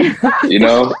or you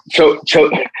know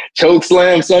choke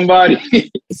slam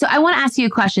somebody? So I want to ask you a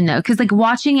question though, because like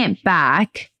watching it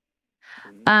back,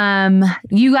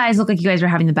 you guys look like you guys were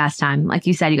having the best time. Like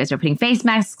you said, you guys were putting face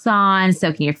masks on,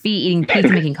 soaking your feet, eating pizza,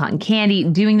 making cotton candy,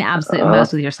 doing the absolute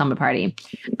most with your slumber party.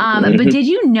 But did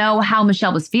you know how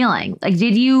Michelle was feeling? Like,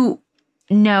 did you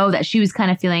know that she was kind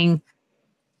of feeling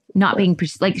not being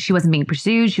like she wasn't being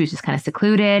pursued? She was just kind of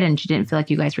secluded, and she didn't feel like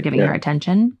you guys were giving her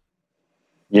attention.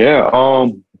 Yeah.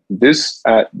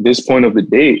 At this point of the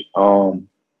date,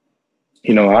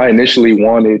 you know,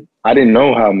 I didn't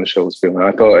know how Michelle was feeling.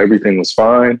 I thought everything was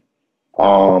fine.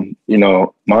 You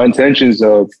know, my intentions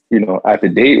of, you know, at the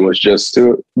date was just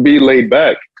to be laid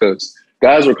back because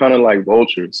guys were kind of like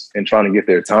vultures and trying to get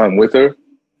their time with her.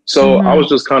 So I was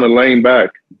just kind of laying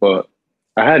back, but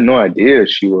I had no idea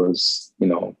she was, you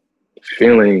know,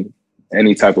 feeling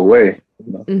any type of way.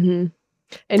 You know?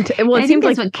 And I think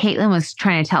that's what Caitlin was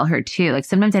trying to tell her too. Like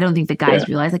sometimes I don't think the guys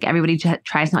realize, like everybody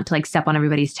tries not to like step on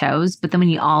everybody's toes, but then when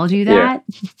you all do that,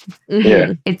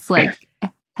 it's like,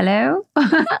 hello,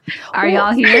 are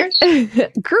y'all here?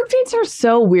 Group dates are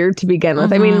so weird to begin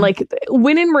with. I mean, like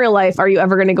when in real life are you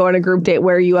ever going to go on a group date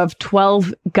where you have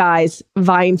 12 guys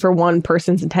vying for one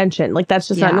person's attention? Like that's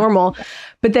just not normal.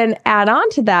 But then add on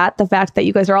to that the fact that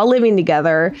you guys are all living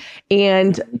together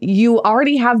and you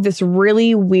already have this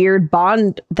really weird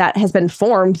bond that has been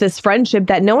formed, this friendship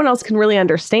that no one else can really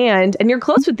understand. And you're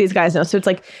close with these guys now. So it's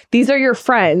like, these are your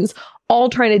friends all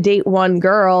trying to date one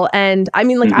girl. And I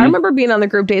mean, like, I remember being on the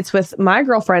group dates with my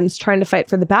girlfriends trying to fight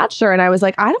for The Bachelor. And I was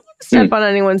like, I don't want to step on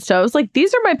anyone's toes. Like,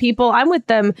 these are my people. I'm with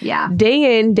them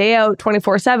day in, day out,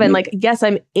 24/7. Like, yes,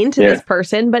 I'm into this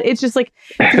person, but it's just like,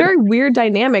 it's a very weird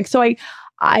dynamic. So I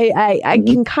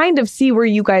can kind of see where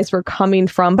you guys were coming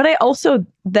from. But I also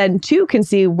then too can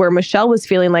see where Michelle was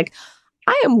feeling like,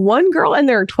 I am one girl and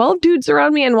there are 12 dudes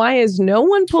around me. And why is no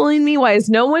one pulling me? Why is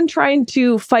no one trying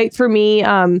to fight for me?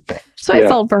 So I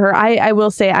felt for her. I will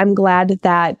say I'm glad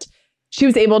that she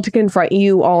was able to confront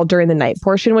you all during the night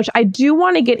portion, which I do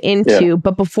want to get into. Yeah.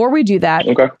 But before we do that,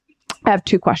 I have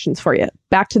two questions for you.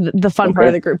 Back to the fun part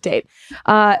of the group date.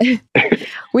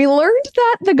 We learned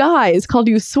that the guys called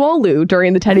you Swolu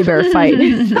during the teddy bear fight.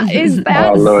 Is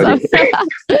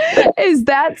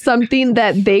that something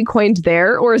that they coined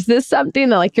there? Or is this something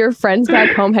that like your friends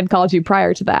back home had called you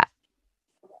prior to that?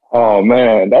 Oh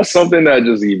man, that's something that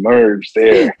just emerged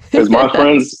there. Because my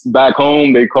friends back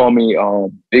home, they call me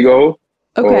Big O.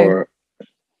 Or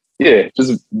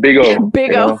just Big O.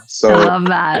 Big O. So I love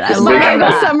that. I love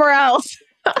that. Somewhere else.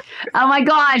 Oh my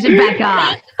gosh,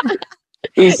 Becca.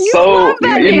 You love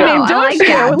that nickname, I like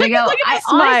that. Big O. I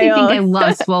honestly think I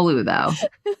love Swolu though.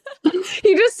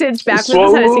 He just sits back with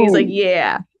his Hennessy. He's like,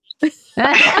 yeah.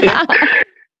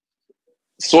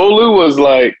 Swolu was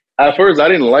like, at first I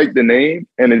didn't like the name,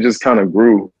 and it just kind of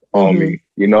grew on me,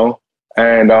 you know?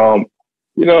 And,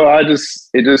 you know, I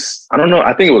don't know.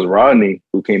 I think it was Rodney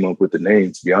who came up with the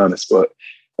name, to be honest. But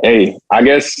hey, I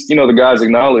guess, you know, the guys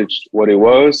acknowledged what it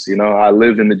was. You know, I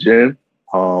lived in the gym.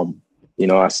 You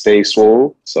know, I stay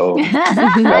swole. So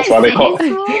that's why they call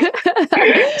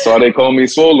me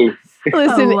Swolu.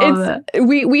 Listen,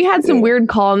 we had some weird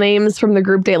call names from the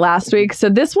group date last week, so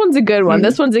this one's a good one.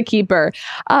 This one's a keeper.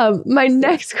 My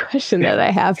next question that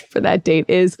I have for that date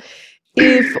is,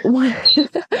 if one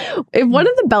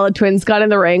of the Bella twins got in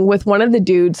the ring with one of the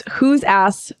dudes, whose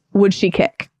ass would she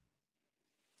kick?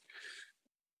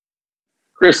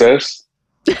 Chris S.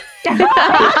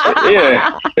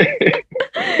 Yeah.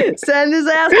 Send his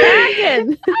ass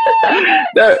packing.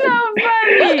 So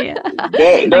funny.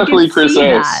 Definitely Chris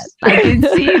S. I can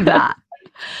see that.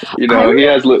 You know, he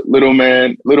has little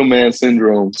man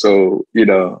syndrome. So, you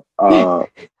know,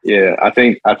 yeah, I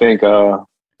think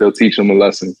they'll teach him a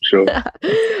lesson for sure.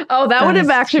 Oh, that would have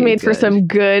actually made for some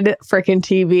good freaking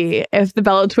TV if the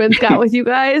Bella twins got with you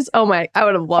guys. Oh my, I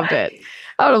would have loved it.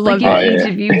 I would have loved it. If each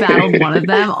of you battled one of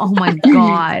them, oh my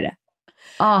God.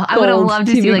 Oh, I would have loved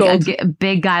to see like a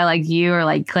big guy like you or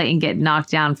like Clayton get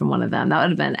knocked down from one of them. That would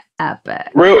have been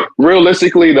epic.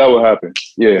 Realistically, that would happen.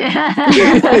 Yeah.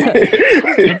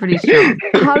 Pretty strong.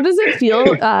 How does it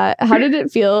feel? How did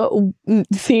it feel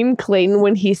seeing Clayton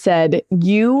when he said,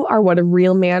 "You are what a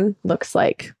real man looks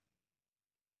like"?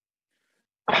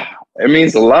 It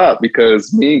means a lot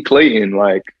because me and Clayton,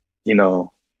 like, you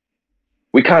know,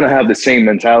 we kind of have the same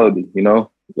mentality, you know,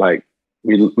 like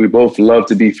we both love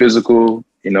to be physical,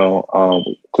 you know,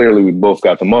 clearly we both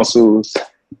got the muscles.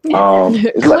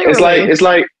 It's like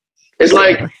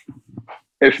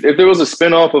if there was a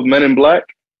spinoff of Men in Black,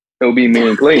 it would be me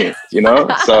and Clayton, you know?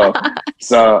 So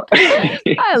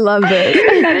I love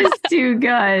this. That is too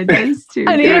good. That is too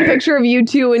I need good. a picture of you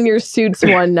two in your suits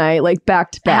one night, like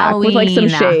back to back with like some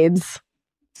shades.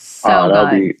 So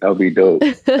that'll be dope.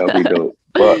 That'll be dope.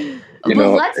 But you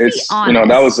know, it's, you know,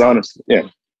 that was honest. Yeah.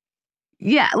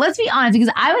 Yeah, let's be honest,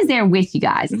 because I was there with you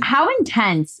guys. How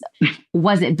intense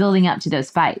was it building up to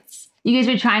those fights? You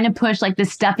guys were trying to push like the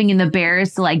stuffing in the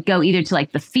bears to like go either to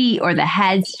like the feet or the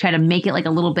heads to try to make it like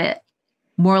a little bit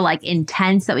more like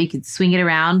intense so we could swing it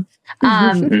around.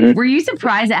 Were you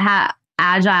surprised at how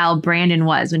agile Brandon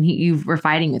was when you were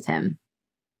fighting with him?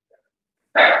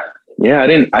 Yeah, I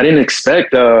didn't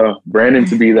expect Brandon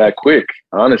to be that quick,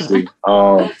 honestly.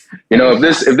 You know,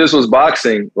 if this was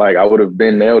boxing, like I would have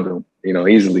been nailed him, you know,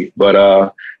 easily. But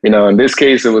you know, in this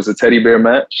case, it was a teddy bear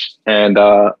match, and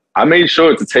I made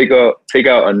sure to take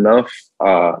out enough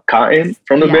cotton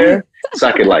from the bear so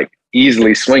I could like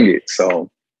easily swing it. So,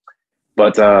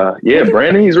 but yeah,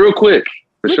 Brandon, he's real quick.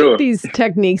 For Look sure. at these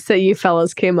techniques that you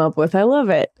fellas came up with. I love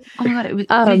it. Oh my God. It was,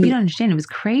 you don't understand. It was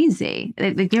crazy.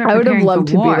 Like, they were I would have loved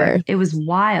to be there. It was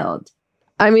wild.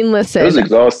 I mean, listen. It was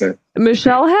exhausting.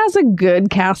 Michelle has a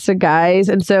good cast of guys.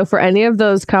 And so for any of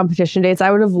those competition dates, I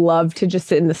would have loved to just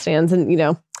sit in the stands and, you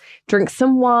know, drink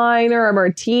some wine or a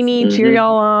martini, cheer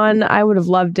y'all on. I would have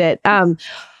loved it. I want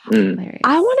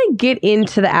to get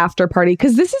into the after party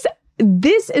because this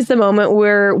is the moment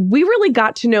where we really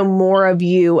got to know more of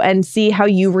you and see how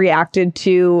you reacted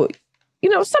to, you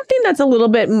know, something that's a little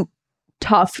bit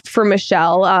tough for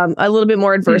Michelle, a little bit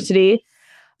more adversity.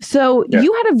 So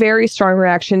you had a very strong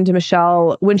reaction to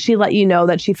Michelle when she let you know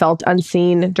that she felt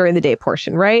unseen during the date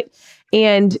portion, right?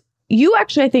 And you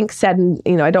actually, I think, said,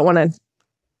 you know, I don't want to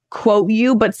quote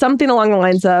you, but something along the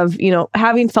lines of, you know,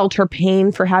 having felt her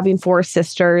pain for having 4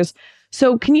 sisters.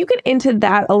 So can you get into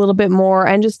that a little bit more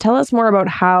and just tell us more about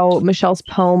how Michelle's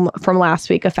poem from last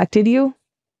week affected you?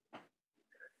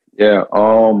 Yeah.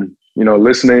 You know,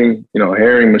 listening, you know,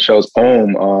 hearing Michelle's poem,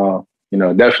 you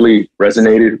know, definitely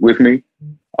resonated with me.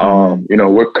 You know,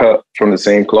 we're cut from the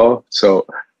same cloth. So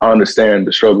I understand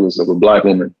the struggles of a Black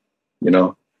woman, you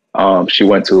know. She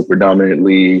went to a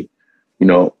predominantly, you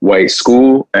know, white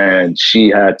school, and she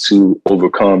had to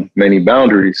overcome many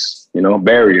boundaries, you know,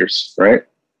 barriers, right?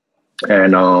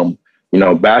 And, you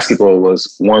know, basketball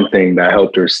was one thing that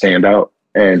helped her stand out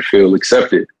and feel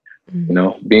accepted, you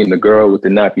know, being the girl with the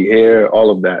nappy hair, all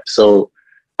of that. So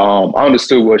I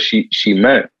understood what she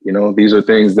meant. You know, these are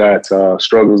things that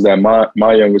struggles that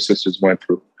my younger sisters went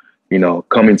through, you know,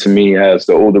 coming to me as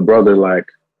the older brother, like,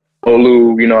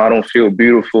 Olu, you know, I don't feel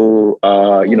beautiful.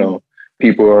 You know,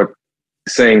 people are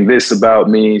saying this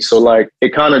about me. So like,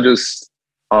 it kind of just,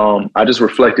 I just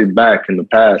reflected back in the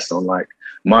past on like,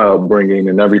 my upbringing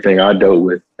and everything I dealt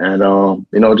with. And,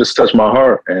 you know, it just touched my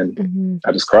heart, and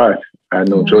I just cried. I had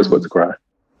no choice but to cry.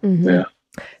 Yeah.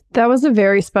 That was a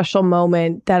very special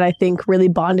moment that I think really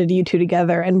bonded you two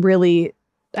together, and really,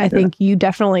 I think you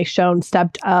definitely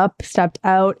stepped up, stepped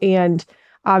out, and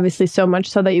obviously so much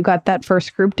so that you got that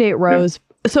first group date rose.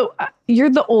 So you're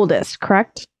the oldest,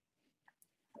 correct?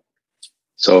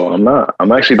 So I'm not.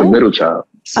 I'm actually the middle child.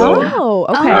 So okay. Oh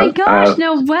my gosh,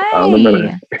 no I'm the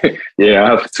middle. Yeah, I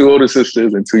have 2 older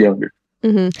sisters and 2 younger.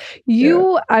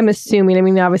 I'm assuming, I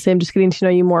mean, obviously I'm just getting to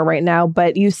know you more right now,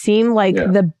 but you seem like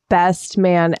the best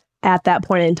man at that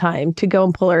point in time to go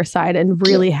and pull her aside and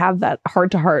really have that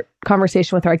heart-to-heart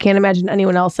conversation with her. I can't imagine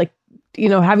anyone else, like, you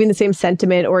know, having the same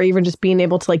sentiment or even just being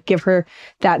able to like give her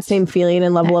that same feeling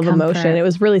and level of emotion. It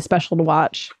was really special to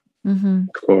watch. Of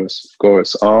course.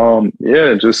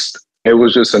 Yeah, it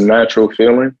was just a natural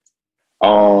feeling.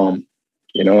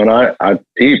 You know, and I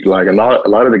peeped, like a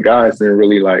lot of the guys didn't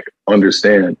really like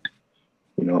understand,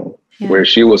 you know, where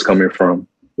she was coming from,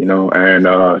 you know,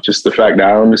 and just the fact that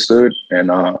I understood,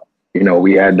 and you know,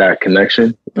 we had that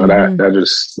connection, you know,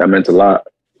 that meant a lot.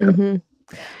 You know?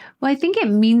 Well, I think it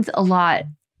means a lot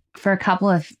for a couple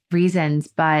of reasons,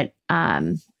 but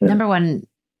number one,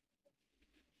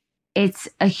 it's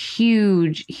a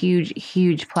huge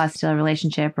plus to a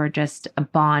relationship or just a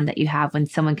bond that you have when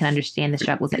someone can understand the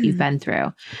struggles that you've been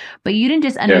through. But you didn't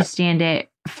just understand it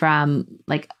from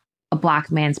like a Black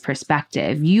man's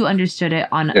perspective. You understood it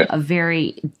on a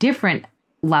very different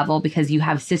level because you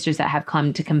have sisters that have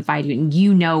come to confide you, and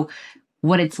you know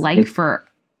what it's like for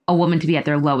a woman to be at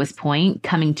their lowest point,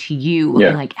 coming to you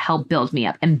and like help build me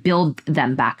up and build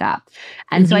them back up.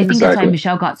 And so I think that's why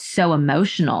Michelle got so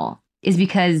emotional, is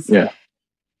because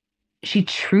she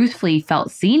truthfully felt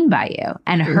seen by you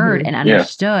and heard and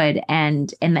understood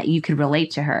and that you could relate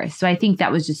to her. So I think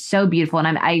that was just so beautiful.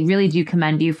 And I really do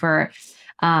commend you for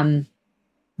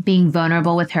being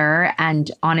vulnerable with her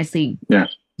and honestly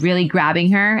really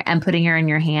grabbing her and putting her in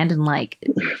your hand and like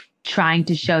trying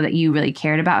to show that you really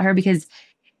cared about her, because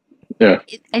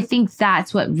I think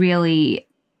that's what really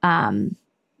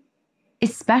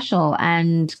is special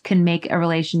and can make a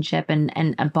relationship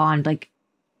and a bond, like,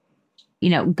 you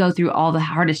know, go through all the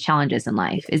hardest challenges in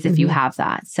life, is if you have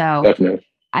that. So definitely.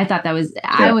 I thought that was,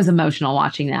 I was emotional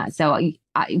watching that. So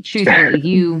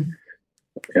truthfully,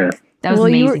 that was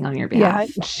amazing on your behalf.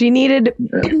 Yeah, she needed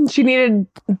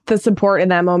the support in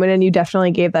that moment, and you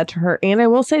definitely gave that to her. And I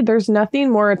will say, there's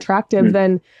nothing more attractive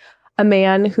than a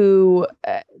man who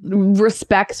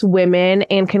respects women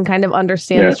and can kind of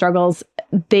understand the struggles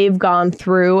they've gone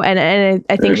through. And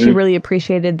I think she really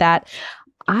appreciated that.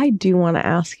 I do want to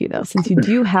ask you though, since you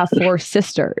do have 4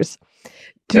 sisters,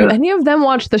 do any of them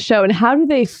watch the show, and how do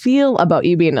they feel about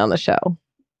you being on the show?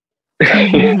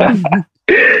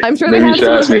 I'm sure they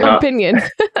have some opinions.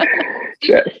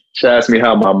 She asked me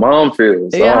how my mom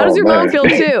feels. Yeah, how does your mom feel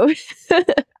too?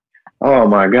 Oh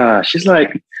my gosh. She's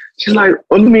like,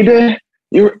 Olumide,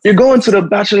 you're going to the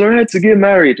bachelorette to get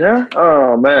married, huh?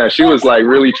 Oh man, she was like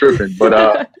really tripping,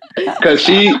 but because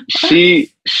she's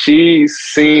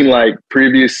seen like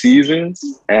previous seasons,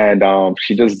 and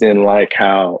she just didn't like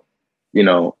how, you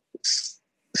know,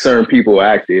 certain people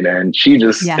acted, and she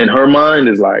just in her mind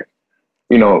is like,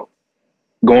 you know,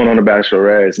 going on the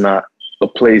bachelorette is not a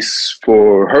place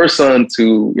for her son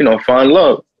to, you know, find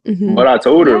love. But I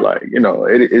told her, like, you know,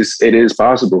 it is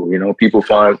possible. You know, people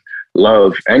find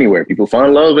love anywhere. People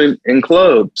find love in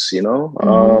clubs, you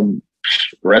know,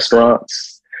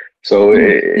 restaurants. So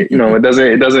you know, it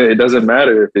doesn't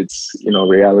matter if it's, you know,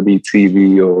 reality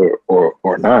TV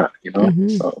or not, you know.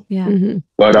 So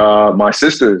but my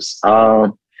sisters,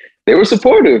 they were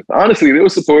supportive. Honestly, they were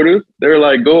supportive. They were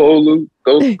like, "Go Olu,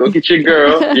 go get your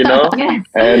girl," you know,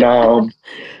 and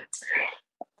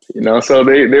you know, so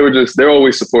they're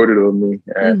always supportive of me,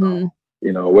 and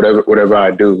you know, whatever I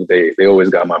do, they always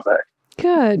got my back.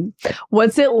 Good.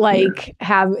 What's it like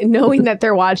knowing that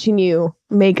they're watching you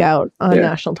make out on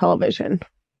national television?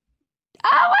 Oh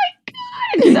my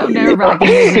God, it's so nerve-wracking,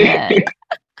 isn't it?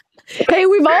 Hey,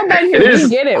 we've all been here. We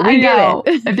get it. We get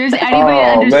it. If there's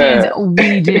anybody that understands,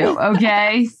 we do.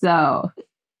 Okay, so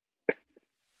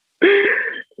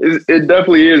it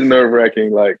definitely is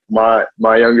nerve-wracking. Like my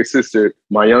youngest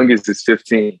is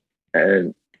 15,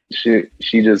 and she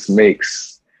just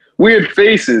makes weird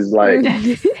faces, like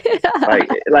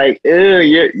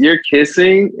you're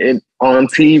kissing and on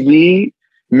TV,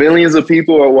 millions of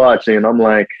people are watching. I'm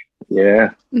like,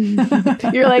 yeah.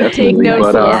 You're like, take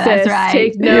notes, that's right.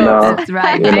 Take notes. You know, that's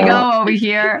right. Big O over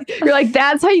here. You're like,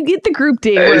 that's how you get the group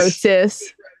date,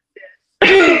 sis.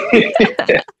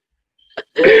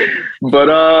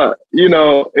 But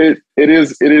it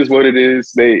is what it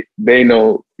is. They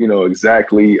know,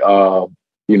 exactly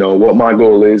what my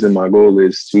goal is, and my goal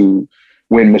is to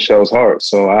win Michelle's heart.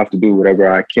 So I have to do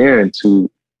whatever I can to,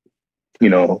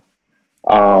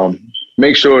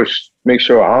 make sure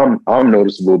I'm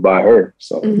noticeable by her.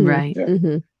 So Right. yeah.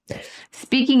 Mm-hmm.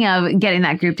 Speaking of getting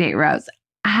that group date rose,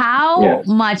 how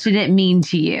much did it mean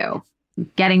to you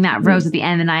getting that rose at the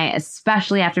end of the night,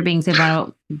 especially after being so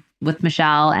vulnerable with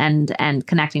Michelle and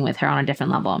connecting with her on a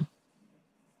different level?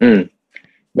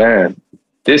 Man,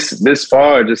 this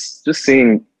far, just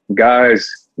seeing guys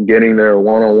getting their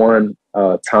one-on-one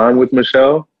time with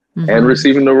Michelle and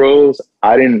receiving the rose,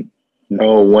 I didn't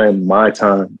know when my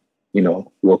time,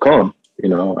 will come,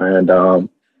 and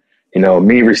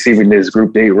me receiving this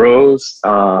group date rose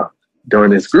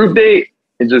during this group date,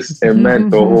 it meant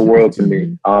the whole world to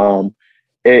me.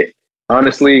 It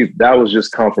honestly, that was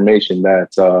just confirmation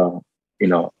that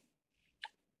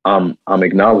I'm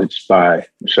acknowledged by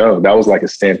Michelle. That was like a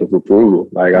stamp of approval.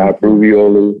 Like, I approve you,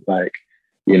 Olu. Like,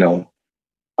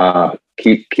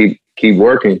 keep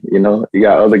working. You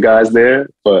got other guys there,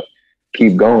 but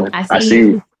keep going. I see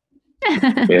you.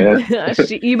 Yeah.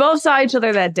 You both saw each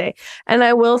other that day. And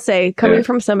I will say, coming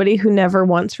from somebody who never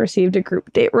once received a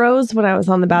group date rose when I was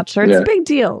on The Bachelor, it's a big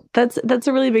deal. That's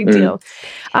a really big deal.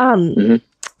 Something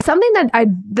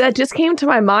that just came to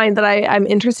my mind that I'm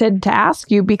interested to ask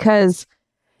you, because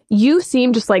you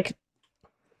seem just like,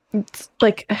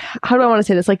 how do I want to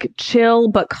say this? Like, chill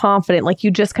but confident. Like,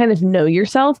 you just kind of know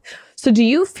yourself. So do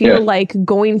you feel like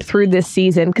going through this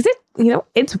season, because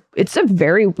it's a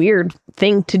very weird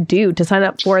thing to do, to sign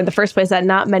up for in the first place, that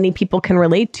not many people can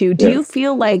relate to. Do you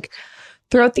feel like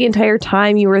throughout the entire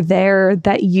time you were there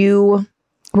that you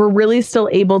were really still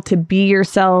able to be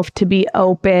yourself, to be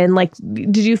open? Like,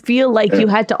 did you feel like you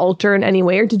had to alter in any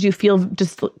way, or did you feel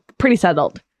just pretty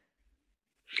settled?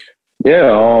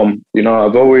 Yeah. I'm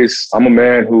a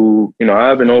man who, I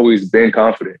haven't always been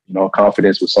confident.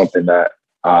 Confidence was something that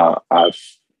I've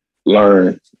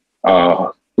learned,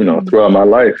 throughout my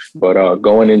life. But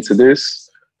going into this,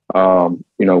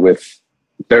 with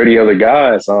 30 other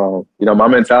guys, my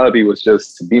mentality was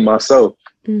just to be myself.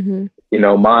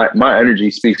 My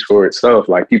energy speaks for itself.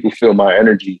 Like, people feel my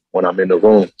energy when I'm in the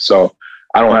room. So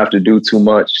I don't have to do too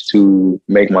much to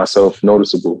make myself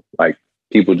noticeable. Like,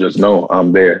 people just know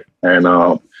I'm there. And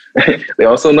they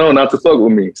also know not to fuck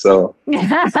with me. So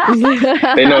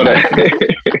they know that.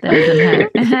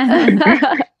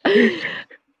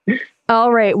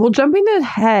 All right. Well, jumping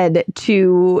ahead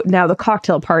to now the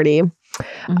cocktail party.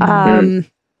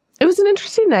 It was an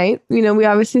interesting night. We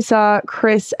obviously saw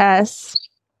Chris S.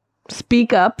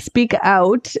 speak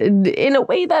out in a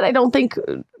way that I don't think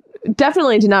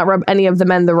definitely did not rub any of the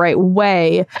men the right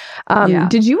way.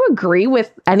 Did you agree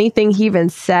with anything he even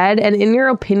said? And in your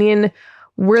opinion,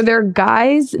 were there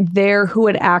guys there who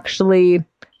had actually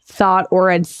thought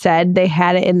or had said they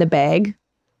had it in the bag?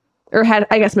 Or had,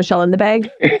 I guess, Michelle in the bag?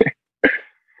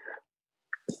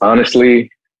 Honestly,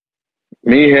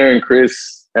 me hearing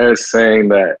Chris as saying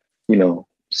that,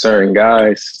 certain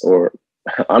guys, or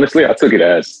honestly, I took it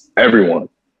as everyone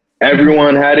had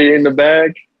it in the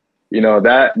bag.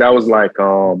 That was like,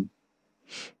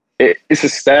 it's a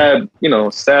stab in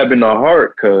the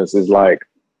heart. 'Cause it's like,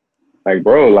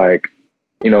 bro, like,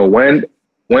 when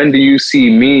do you see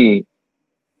me,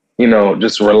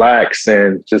 just relax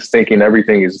and just thinking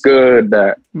everything is good,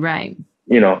 that, right.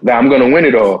 That I'm going to win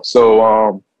it all.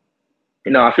 So,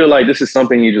 I feel like this is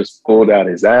something he just pulled out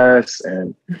his ass,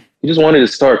 and he just wanted to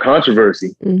start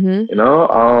controversy.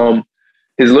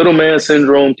 His little man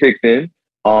syndrome kicked in.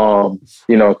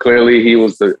 Clearly he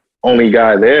was the only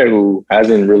guy there who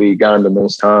hasn't really gotten the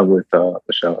most time with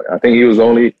Michelle. I think he was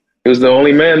the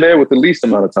only man there with the least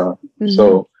amount of time.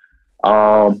 So,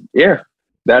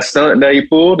 that stunt that he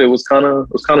pulled, it was kind of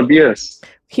BS.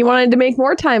 He wanted to make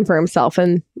more time for himself,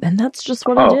 and that's just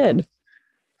what he did.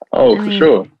 For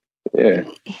sure. Yeah.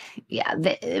 Yeah.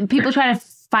 People try to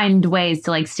find ways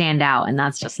to stand out, and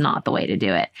that's just not the way to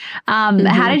do it.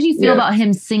 How did you feel about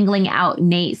him singling out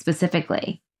Nate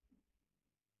specifically?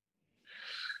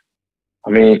 I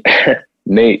mean,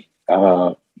 Nate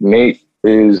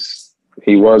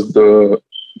he was the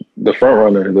front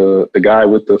runner, the guy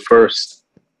with the first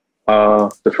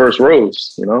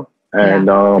rose, and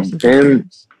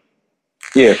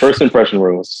first impression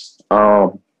rose.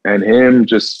 And him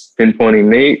just pinpointing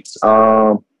Nate,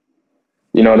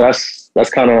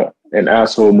 that's kind of an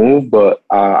asshole move, but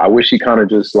I wish he kind of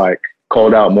just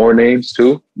called out more names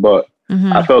too. But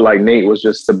I felt like Nate was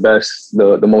just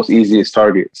the most easiest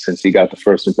target since he got the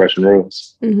first impression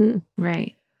rose.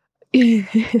 Right.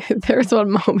 there's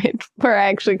one moment where I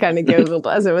actually kind of giggled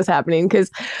as it was happening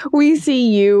because we see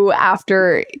you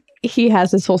after he has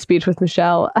this whole speech with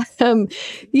Michelle.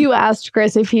 You asked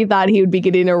Chris if he thought he would be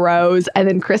getting a rose, and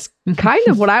then Chris kind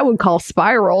of what I would call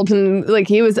spiraled, and like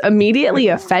he was immediately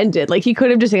offended. Like he could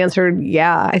have just answered,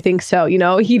 "Yeah, I think so." You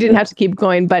know, he didn't have to keep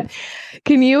going. But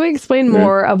can you explain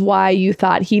more of why you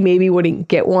thought he maybe wouldn't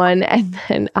get one, and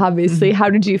then obviously,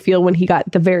 how did you feel when he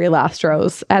got the very last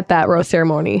rose at that rose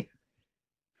ceremony?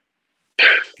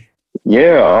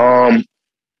 Yeah,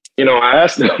 you know, I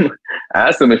asked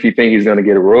him if he think he's going to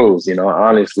get a rose. You know, I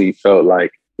honestly felt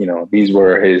like, you know, these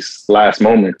were his last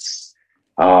moments,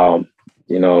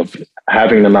 you know,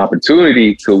 having an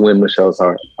opportunity to win Michelle's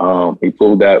heart. He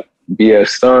pulled that BS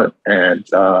stunt, and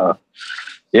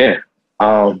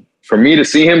for me to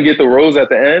see him get the rose at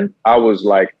the end, I was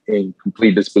like in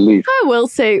complete disbelief. I will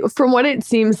say, from what it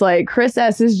seems like, Chris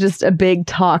S. is just a big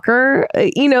talker.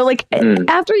 You know, like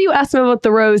after you ask him about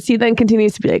the rose, he then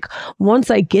continues to be like,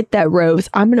 once I get that rose,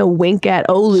 I'm going to wink at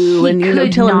Olu and, you know,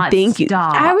 tell him thank you.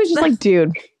 I was just like,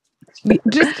 dude,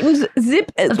 just zip,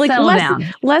 like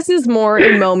less is more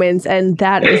in moments. And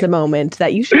that is a moment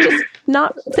that you should just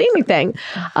not say anything.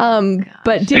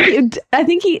 But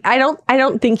I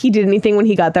don't think he did anything when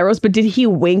he got that rose, but did he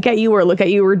wink at you or look at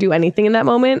you or do anything in that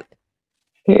moment?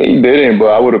 He didn't, but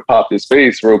I would have popped his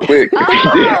face real quick.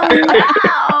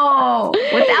 Oh, no.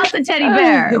 Without the teddy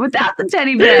bear. Without the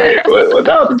teddy bear.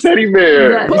 Without the teddy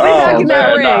bear. Put me back in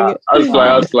that ring. Nah, I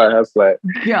was flat.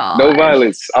 No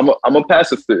violence. I'm a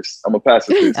pacifist.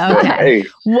 Okay. But, hey.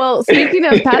 Well, speaking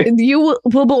of you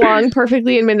will belong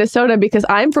perfectly in Minnesota because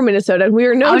I'm from Minnesota and we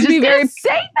are known to be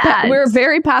we're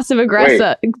very passive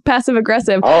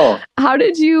aggressive. Oh. How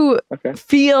did you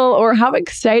feel, or how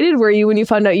excited were you when you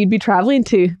found out you'd be traveling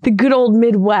to the good old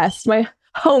Midwest, my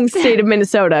home state of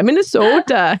Minnesota?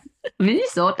 Minnesota.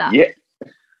 Yeah.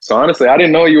 So honestly, I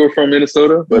didn't know you were from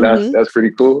Minnesota, but that's pretty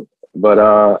cool.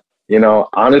 But you know,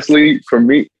 honestly, for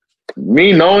me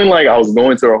knowing like I was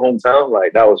going to her hometown,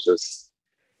 like that was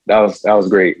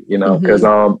great, you know, because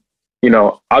you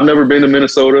know, I've never been to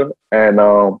Minnesota, and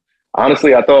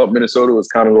honestly, I thought Minnesota was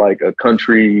kind of like a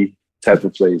country type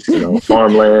of place, you know,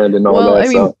 farmland and all that. I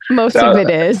mean, most of it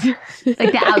is.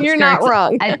 Like the outskirts. You're not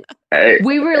wrong.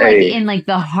 We were like in like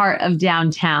the heart of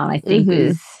downtown, I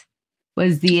think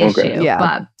was the issue. Okay. Yeah.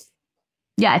 But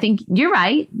yeah, I think you're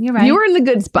right. You were in the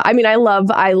good spot. I mean, I love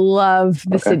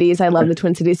the cities. I love the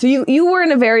Twin Cities. So you were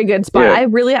in a very good spot.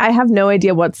 Yeah. I have no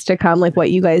idea what's to come, like what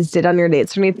you guys did on your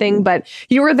dates or anything, but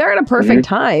you were there at a perfect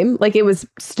time. Like it was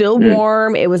still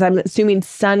warm. It was, I'm assuming,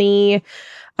 sunny.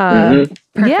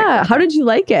 Yeah. How did you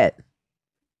like it?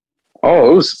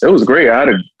 Oh, it was great. I had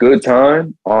a good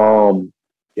time.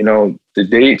 You know, the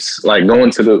dates, like going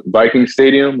to the Viking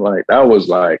Stadium, like that was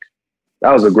a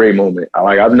great moment.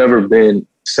 I've never been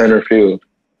center field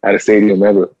at a stadium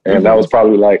ever. And that was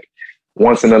probably like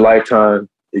once in a lifetime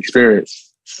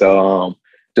experience. So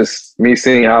just me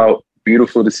seeing how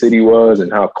beautiful the city was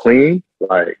and how clean,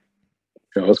 like,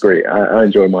 you know, it was great. I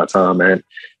enjoyed my time, man.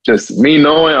 Just me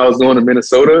knowing I was going to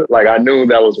Minnesota, like I knew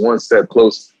that was one step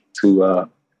close to,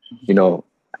 you know,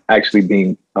 actually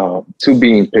being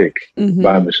picked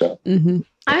by Michelle. I mean,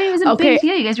 it was a big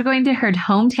deal. You guys were going to her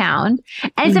hometown.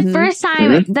 And it's the first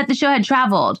time that the show had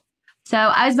traveled. So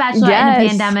I was bachelorette in the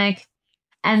pandemic.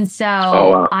 And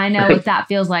so I know what that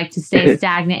feels like to stay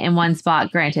stagnant in one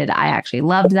spot. Granted, I actually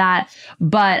loved that.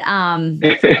 But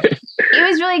it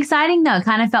was really exciting, though. It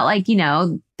kind of felt like, you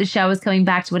know, the show was coming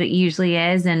back to what it usually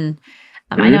is. And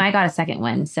I know I got a second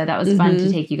win. So that was fun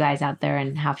to take you guys out there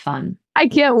and have fun. I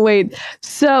can't wait.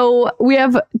 So we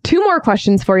have 2 more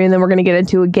questions for you, and then we're going to get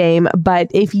into a game.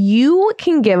 But if you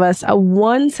can give us a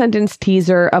 1-sentence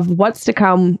teaser of what's to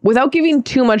come without giving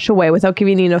too much away, without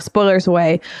giving, you know, spoilers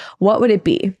away, what would it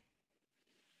be?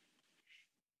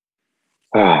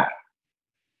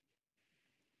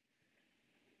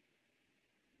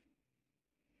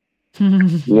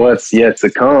 What's yet to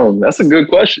come? That's a good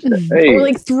question. Hey. Or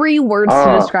like 3 words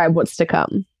to describe what's to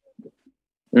come.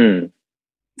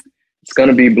 It's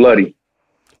gonna be bloody.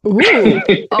 Ooh.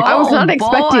 I was not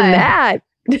expecting that.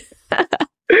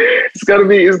 It's gonna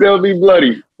be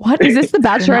bloody. What is this? The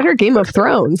Bachelorette or Game of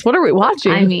Thrones? What are we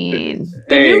watching? I mean,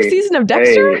 the new season of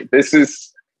Dexter.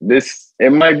 This.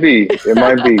 It might be.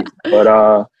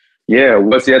 But yeah.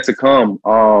 What's yet to come?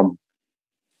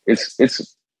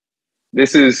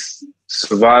 This is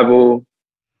survival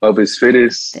of his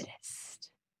fittest.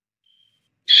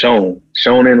 Shown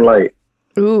in light.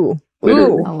 Ooh.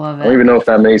 Literally. I love it. I don't even know if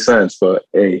that made sense, but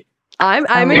hey.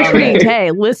 I'm intrigued.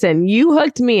 Hey, listen, you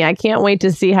hooked me. I can't wait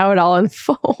to see how it all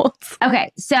unfolds.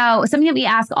 Okay, so something that we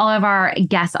ask all of our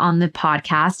guests on the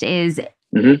podcast is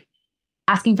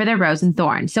asking for their rose and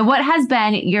thorn. So what has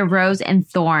been your rose and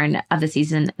thorn of the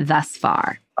season thus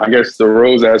far? I guess the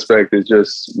rose aspect is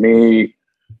just me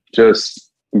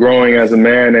just growing as a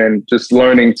man and just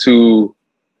learning to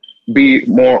be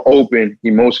more open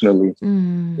emotionally.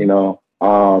 You know,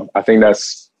 I think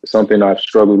that's something I've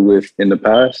struggled with in the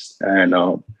past. And,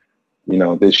 you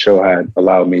know, this show had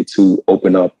allowed me to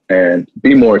open up and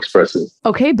be more expressive.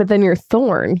 Okay, but then your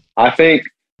thorn. I think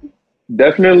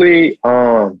definitely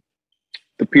the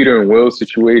Peter and Will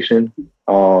situation.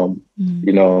 You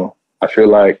know, I feel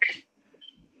like,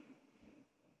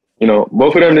 you know,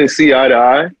 both of them didn't see eye to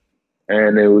eye.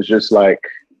 And it was just like,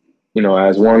 you know,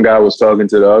 as one guy was talking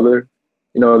to the other,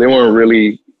 you know, they weren't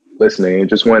really listening. It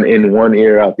just went in one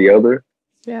ear, out the other.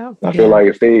 Yeah. I feel like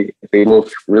if they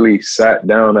both really sat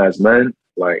down as men,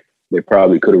 like they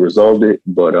probably could have resolved it.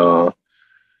 But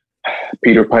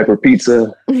Peter Piper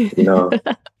Pizza, you know,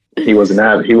 he wasn't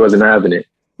having it.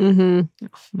 Mm-hmm.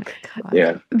 Oh my God.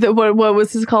 Yeah. What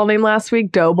was his call name last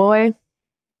week? Doughboy?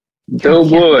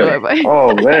 Doughboy.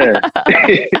 Oh man.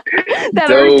 That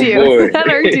irked you. That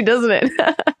irked you, doesn't it?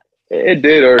 It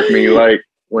did irk me. Like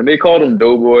when they called him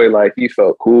Doughboy, like he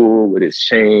felt cool with his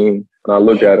chain. And I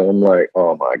look at him, I'm like,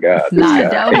 oh my God, this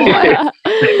Not guy.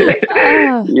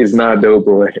 He's not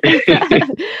Doughboy.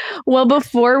 Well,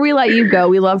 before we let you go,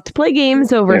 we love to play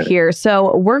games over here.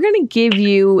 So we're going to give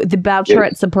you the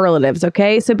Bachelorette superlatives,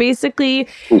 okay? So basically,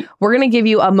 we're going to give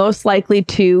you a most likely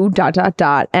to ...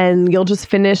 and you'll just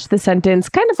finish the sentence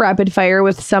kind of rapid fire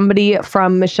with somebody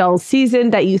from Michelle's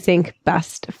season that you think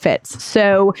best fits.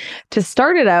 So to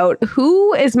start it out,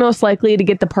 who is most likely to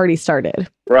get the party started?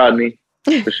 Rodney.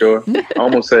 For sure. I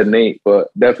almost said Nate, but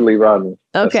definitely Rodney.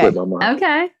 Okay. That slipped my mind.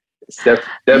 Okay. It's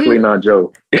definitely not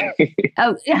Joe.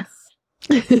 Oh, yeah.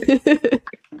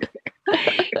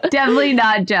 Definitely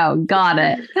not Joe. Got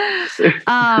it.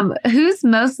 Who's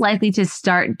most likely to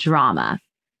start drama?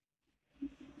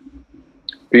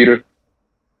 Peter.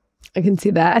 I can see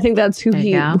that. I think that's who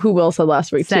Will said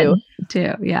last week too.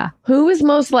 Yeah. Who is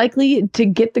most likely to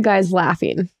get the guys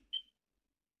laughing?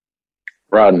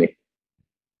 Rodney.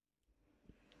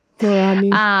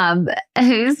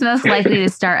 Who's most likely to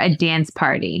start a dance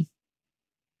party?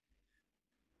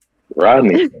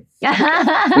 Rodney.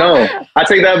 No, I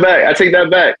take that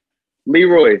back.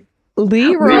 Leroy.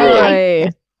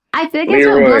 I think that's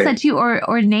what Will said too,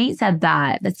 or Nate said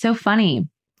that. That's so funny.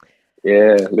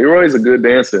 Yeah, Leroy's a good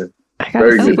dancer.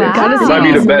 Very good dancer. He might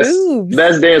be the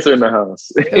best dancer in the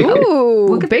house. Ooh,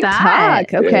 look at big that.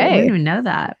 talk. Okay. I didn't even know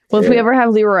that. Well, if we ever have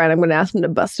Leroy on, I'm going to ask him to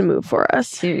bust a move for us.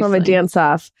 Seriously. We'll have a dance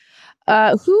off.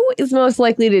 Who is most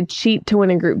likely to cheat to win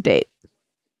a group date?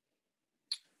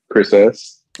 Chris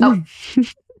S. Oh,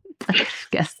 I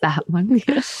guess that one.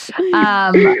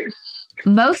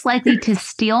 Most likely to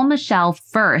steal Michelle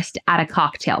first at a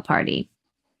cocktail party.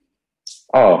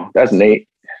 Oh, that's Nate.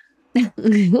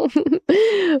 Who's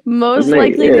most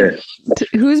likely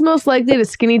to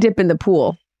skinny dip in the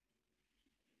pool?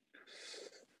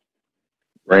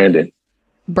 Brandon.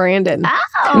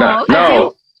 Oh,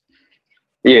 no.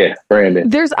 Yeah, Brandon.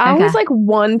 There's always like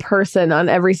one person on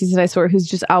every season, I swear, who's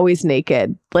just always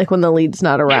naked, like when the lead's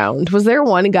not around. Was there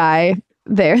one guy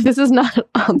there? This is not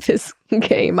on this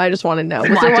game. I just want to know.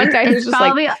 Was there one guy who's just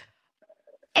like...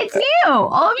 It's you,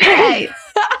 Olumide.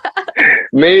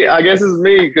 Me, I guess it's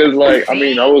me, because like, I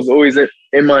mean, I was always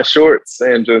in my shorts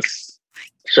and just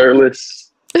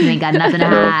shirtless. You ain't got nothing to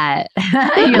hide.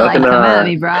 You're like, come at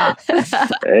me, bro.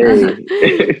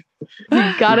 Hey.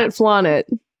 Got it, flaunt it.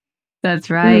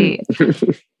 That's right.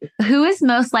 Who is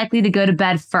most likely to go to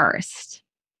bed first?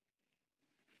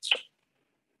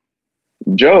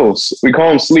 Joe. We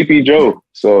call him Sleepy Joe.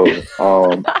 So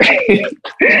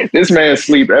this man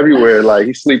sleep everywhere. Like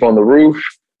he sleep on the roof,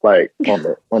 like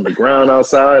on the ground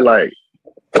outside. Like,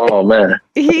 oh man.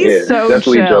 He's so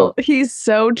chill. Joe. He's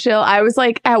so chill. I was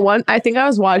like I think I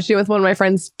was watching it with one of my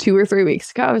friends 2 or 3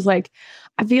 weeks ago. I was like,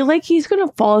 I feel like he's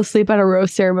gonna fall asleep at a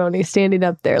rose ceremony standing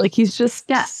up there. Like he's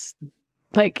just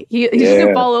like he's just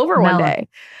gonna fall over one day.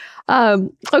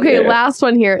 Okay, last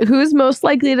one here. Who's most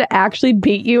likely to actually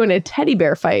beat you in a teddy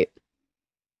bear fight?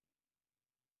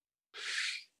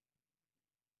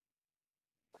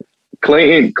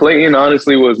 Clayton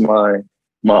honestly was my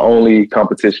only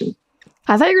competition.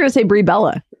 I thought you were gonna say Brie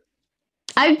Bella.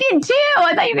 I did too.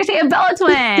 I thought you were gonna say a Bella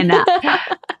twin.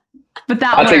 But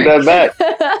that I take that back.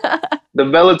 The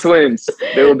Bella twins,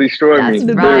 they will destroy me.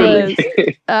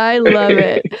 Right. I love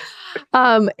it.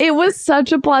 It was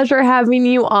such a pleasure having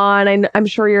you on. I'm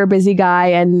sure you're a busy guy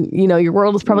and, you know, your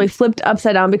world is probably flipped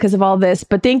upside down because of all this.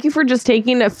 But thank you for just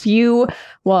taking I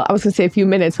was going to say a few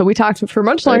minutes, but we talked for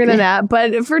much longer than that.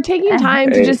 But for taking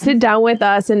time to just sit down with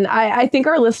us. And I think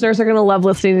our listeners are going to love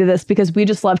listening to this because we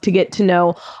just love to get to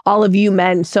know all of you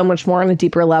men so much more on a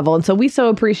deeper level. And so we so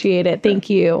appreciate it. Thank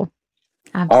you.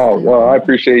 Absolutely. Oh, well, I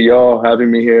appreciate y'all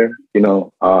having me here. You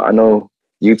know, I know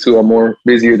you two are more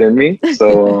busier than me.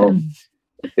 So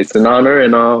it's an honor.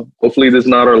 And hopefully this is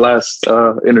not our last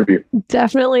interview.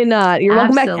 Definitely not. You're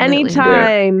welcome back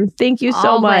anytime. Yeah. Thank you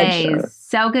so much.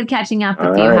 So good catching up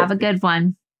with you. Right. Have a good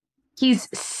one. He's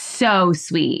so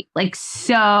sweet, like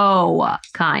so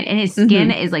kind. And his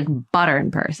skin is like butter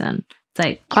in person. It's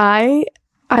like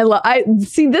I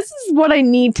see, this is what I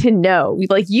need to know.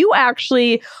 Like, you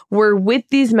actually were with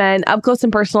these men up close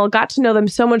and personal, got to know them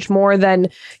so much more than,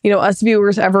 you know, us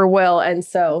viewers ever will. And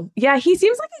so, yeah, he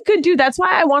seems like a good dude. That's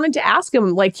why I wanted to ask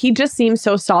him. Like, he just seems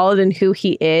so solid in who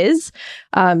he is.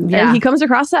 And he comes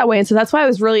across that way. And so that's why I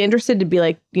was really interested to be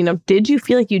like, you know, did you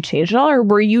feel like you changed at all, or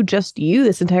were you just you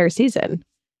this entire season?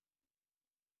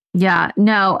 Yeah,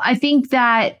 no, I think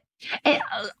that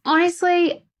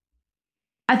honestly,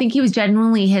 I think he was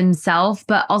genuinely himself,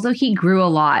 but also he grew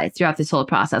a lot throughout this whole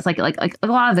process, like a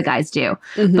lot of the guys do.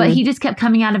 But he just kept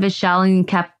coming out of his shell and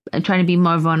kept trying to be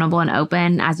more vulnerable and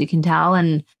open, as you can tell.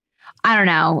 And I don't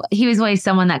know, he was always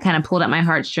someone that kind of pulled at my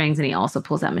heartstrings, and he also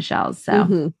pulls at Michelle's.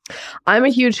 So I'm a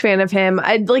huge fan of him.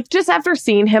 I like, just after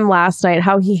seeing him last night,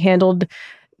 how he handled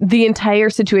the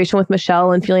entire situation with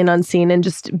Michelle and feeling unseen and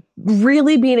just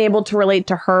really being able to relate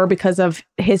to her because of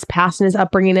his past and his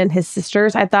upbringing and his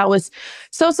sisters, I thought was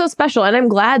so special. And I'm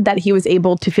glad that he was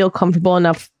able to feel comfortable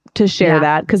enough to share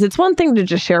that, because it's one thing to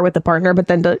just share with a partner, but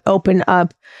then to open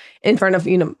up in front of,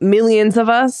 you know, millions of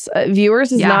us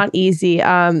viewers is not easy.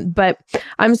 But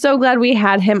I'm so glad we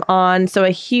had him on. So a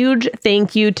huge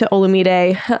thank you to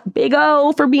Olumide, Big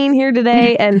O, for being here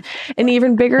today. And an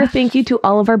even bigger thank you to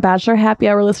all of our Bachelor Happy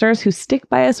Hour listeners who stick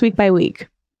by us week by week.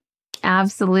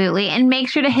 Absolutely. And make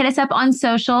sure to hit us up on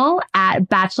social at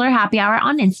Bachelor Happy Hour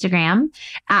on Instagram,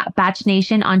 at Batch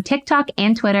Nation on TikTok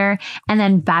and Twitter, and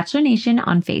then Bachelor Nation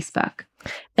on Facebook.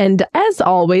 And as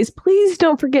always, please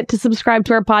don't forget to subscribe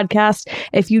to our podcast.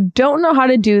 If you don't know how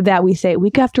to do that, we say it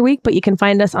week after week, but you can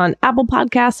find us on Apple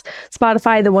Podcasts,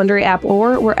 Spotify, the Wondery app,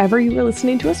 or wherever you are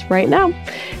listening to us right now.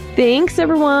 Thanks,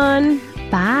 everyone.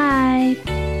 Bye.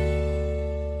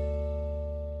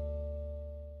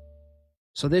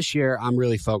 So this year, I'm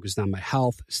really focused on my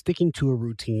health, sticking to a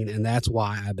routine, and that's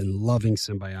why I've been loving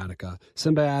Symbiotica.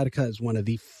 Symbiotica is one of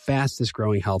the fastest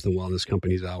growing health and wellness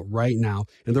companies out right now,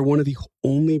 and they're one of the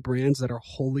only brands that are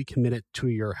wholly committed to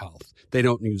your health. They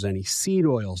don't use any seed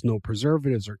oils, no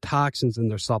preservatives or toxins in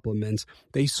their supplements.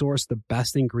 They source the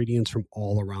best ingredients from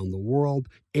all around the world,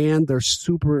 and they're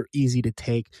super easy to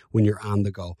take when you're on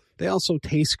the go. They also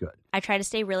taste good. I try to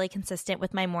stay really consistent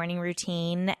with my morning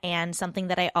routine, and something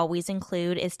that I always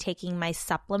include is taking my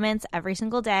supplements every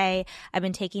single day. I've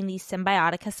been taking these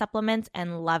Symbiotica supplements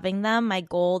and loving them. My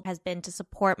goal has been to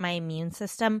support my immune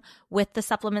system with the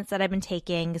supplements that I've been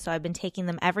taking. So I've been taking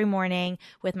them every morning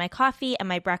with my coffee and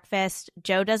my breakfast.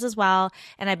 Joe does as well,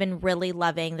 and I've been really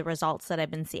loving the results that I've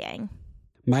been seeing.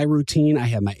 My routine, I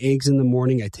have my eggs in the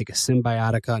morning, I take a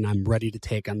Symbiotica, and I'm ready to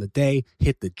take on the day,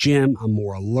 hit the gym, I'm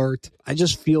more alert. I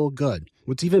just feel good.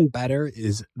 What's even better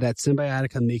is that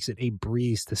Symbiotica makes it a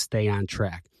breeze to stay on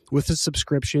track. With a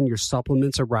subscription, your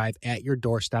supplements arrive at your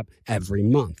doorstep every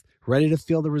month. Ready to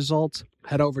feel the results?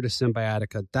 Head over to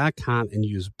Symbiotica.com and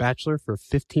use Bachelor for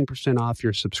 15% off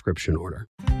your subscription order.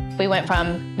 We went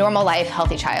from normal life,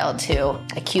 healthy child to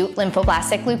acute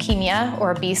lymphoblastic leukemia,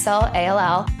 or B-cell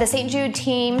ALL. The St. Jude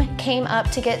team came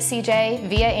up to get CJ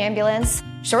via ambulance.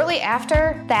 Shortly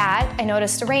after that, I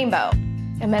noticed a rainbow.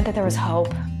 It meant that there was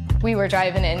hope. We were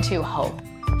driving into hope.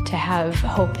 To have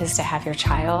hope is to have your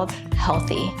child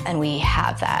healthy, and we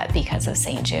have that because of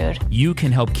St. Jude. You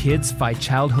can help kids fight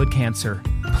childhood cancer.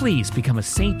 Please become a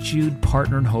St. Jude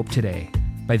Partner in Hope today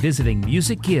by visiting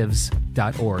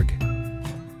musicgives.org.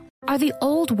 Are the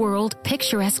old world,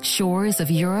 picturesque shores of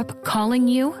Europe calling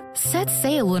you? Set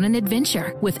sail on an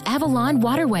adventure with Avalon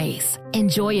Waterways.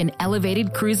 Enjoy an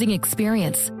elevated cruising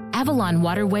experience. Avalon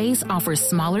Waterways offers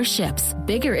smaller ships,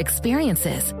 bigger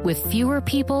experiences, with fewer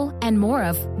people and more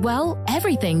of, well,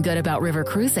 everything good about river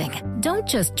cruising. Don't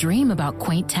just dream about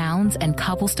quaint towns and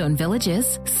cobblestone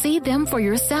villages. See them for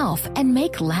yourself and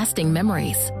make lasting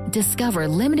memories. Discover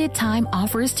limited time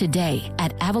offers today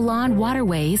at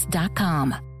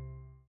AvalonWaterways.com.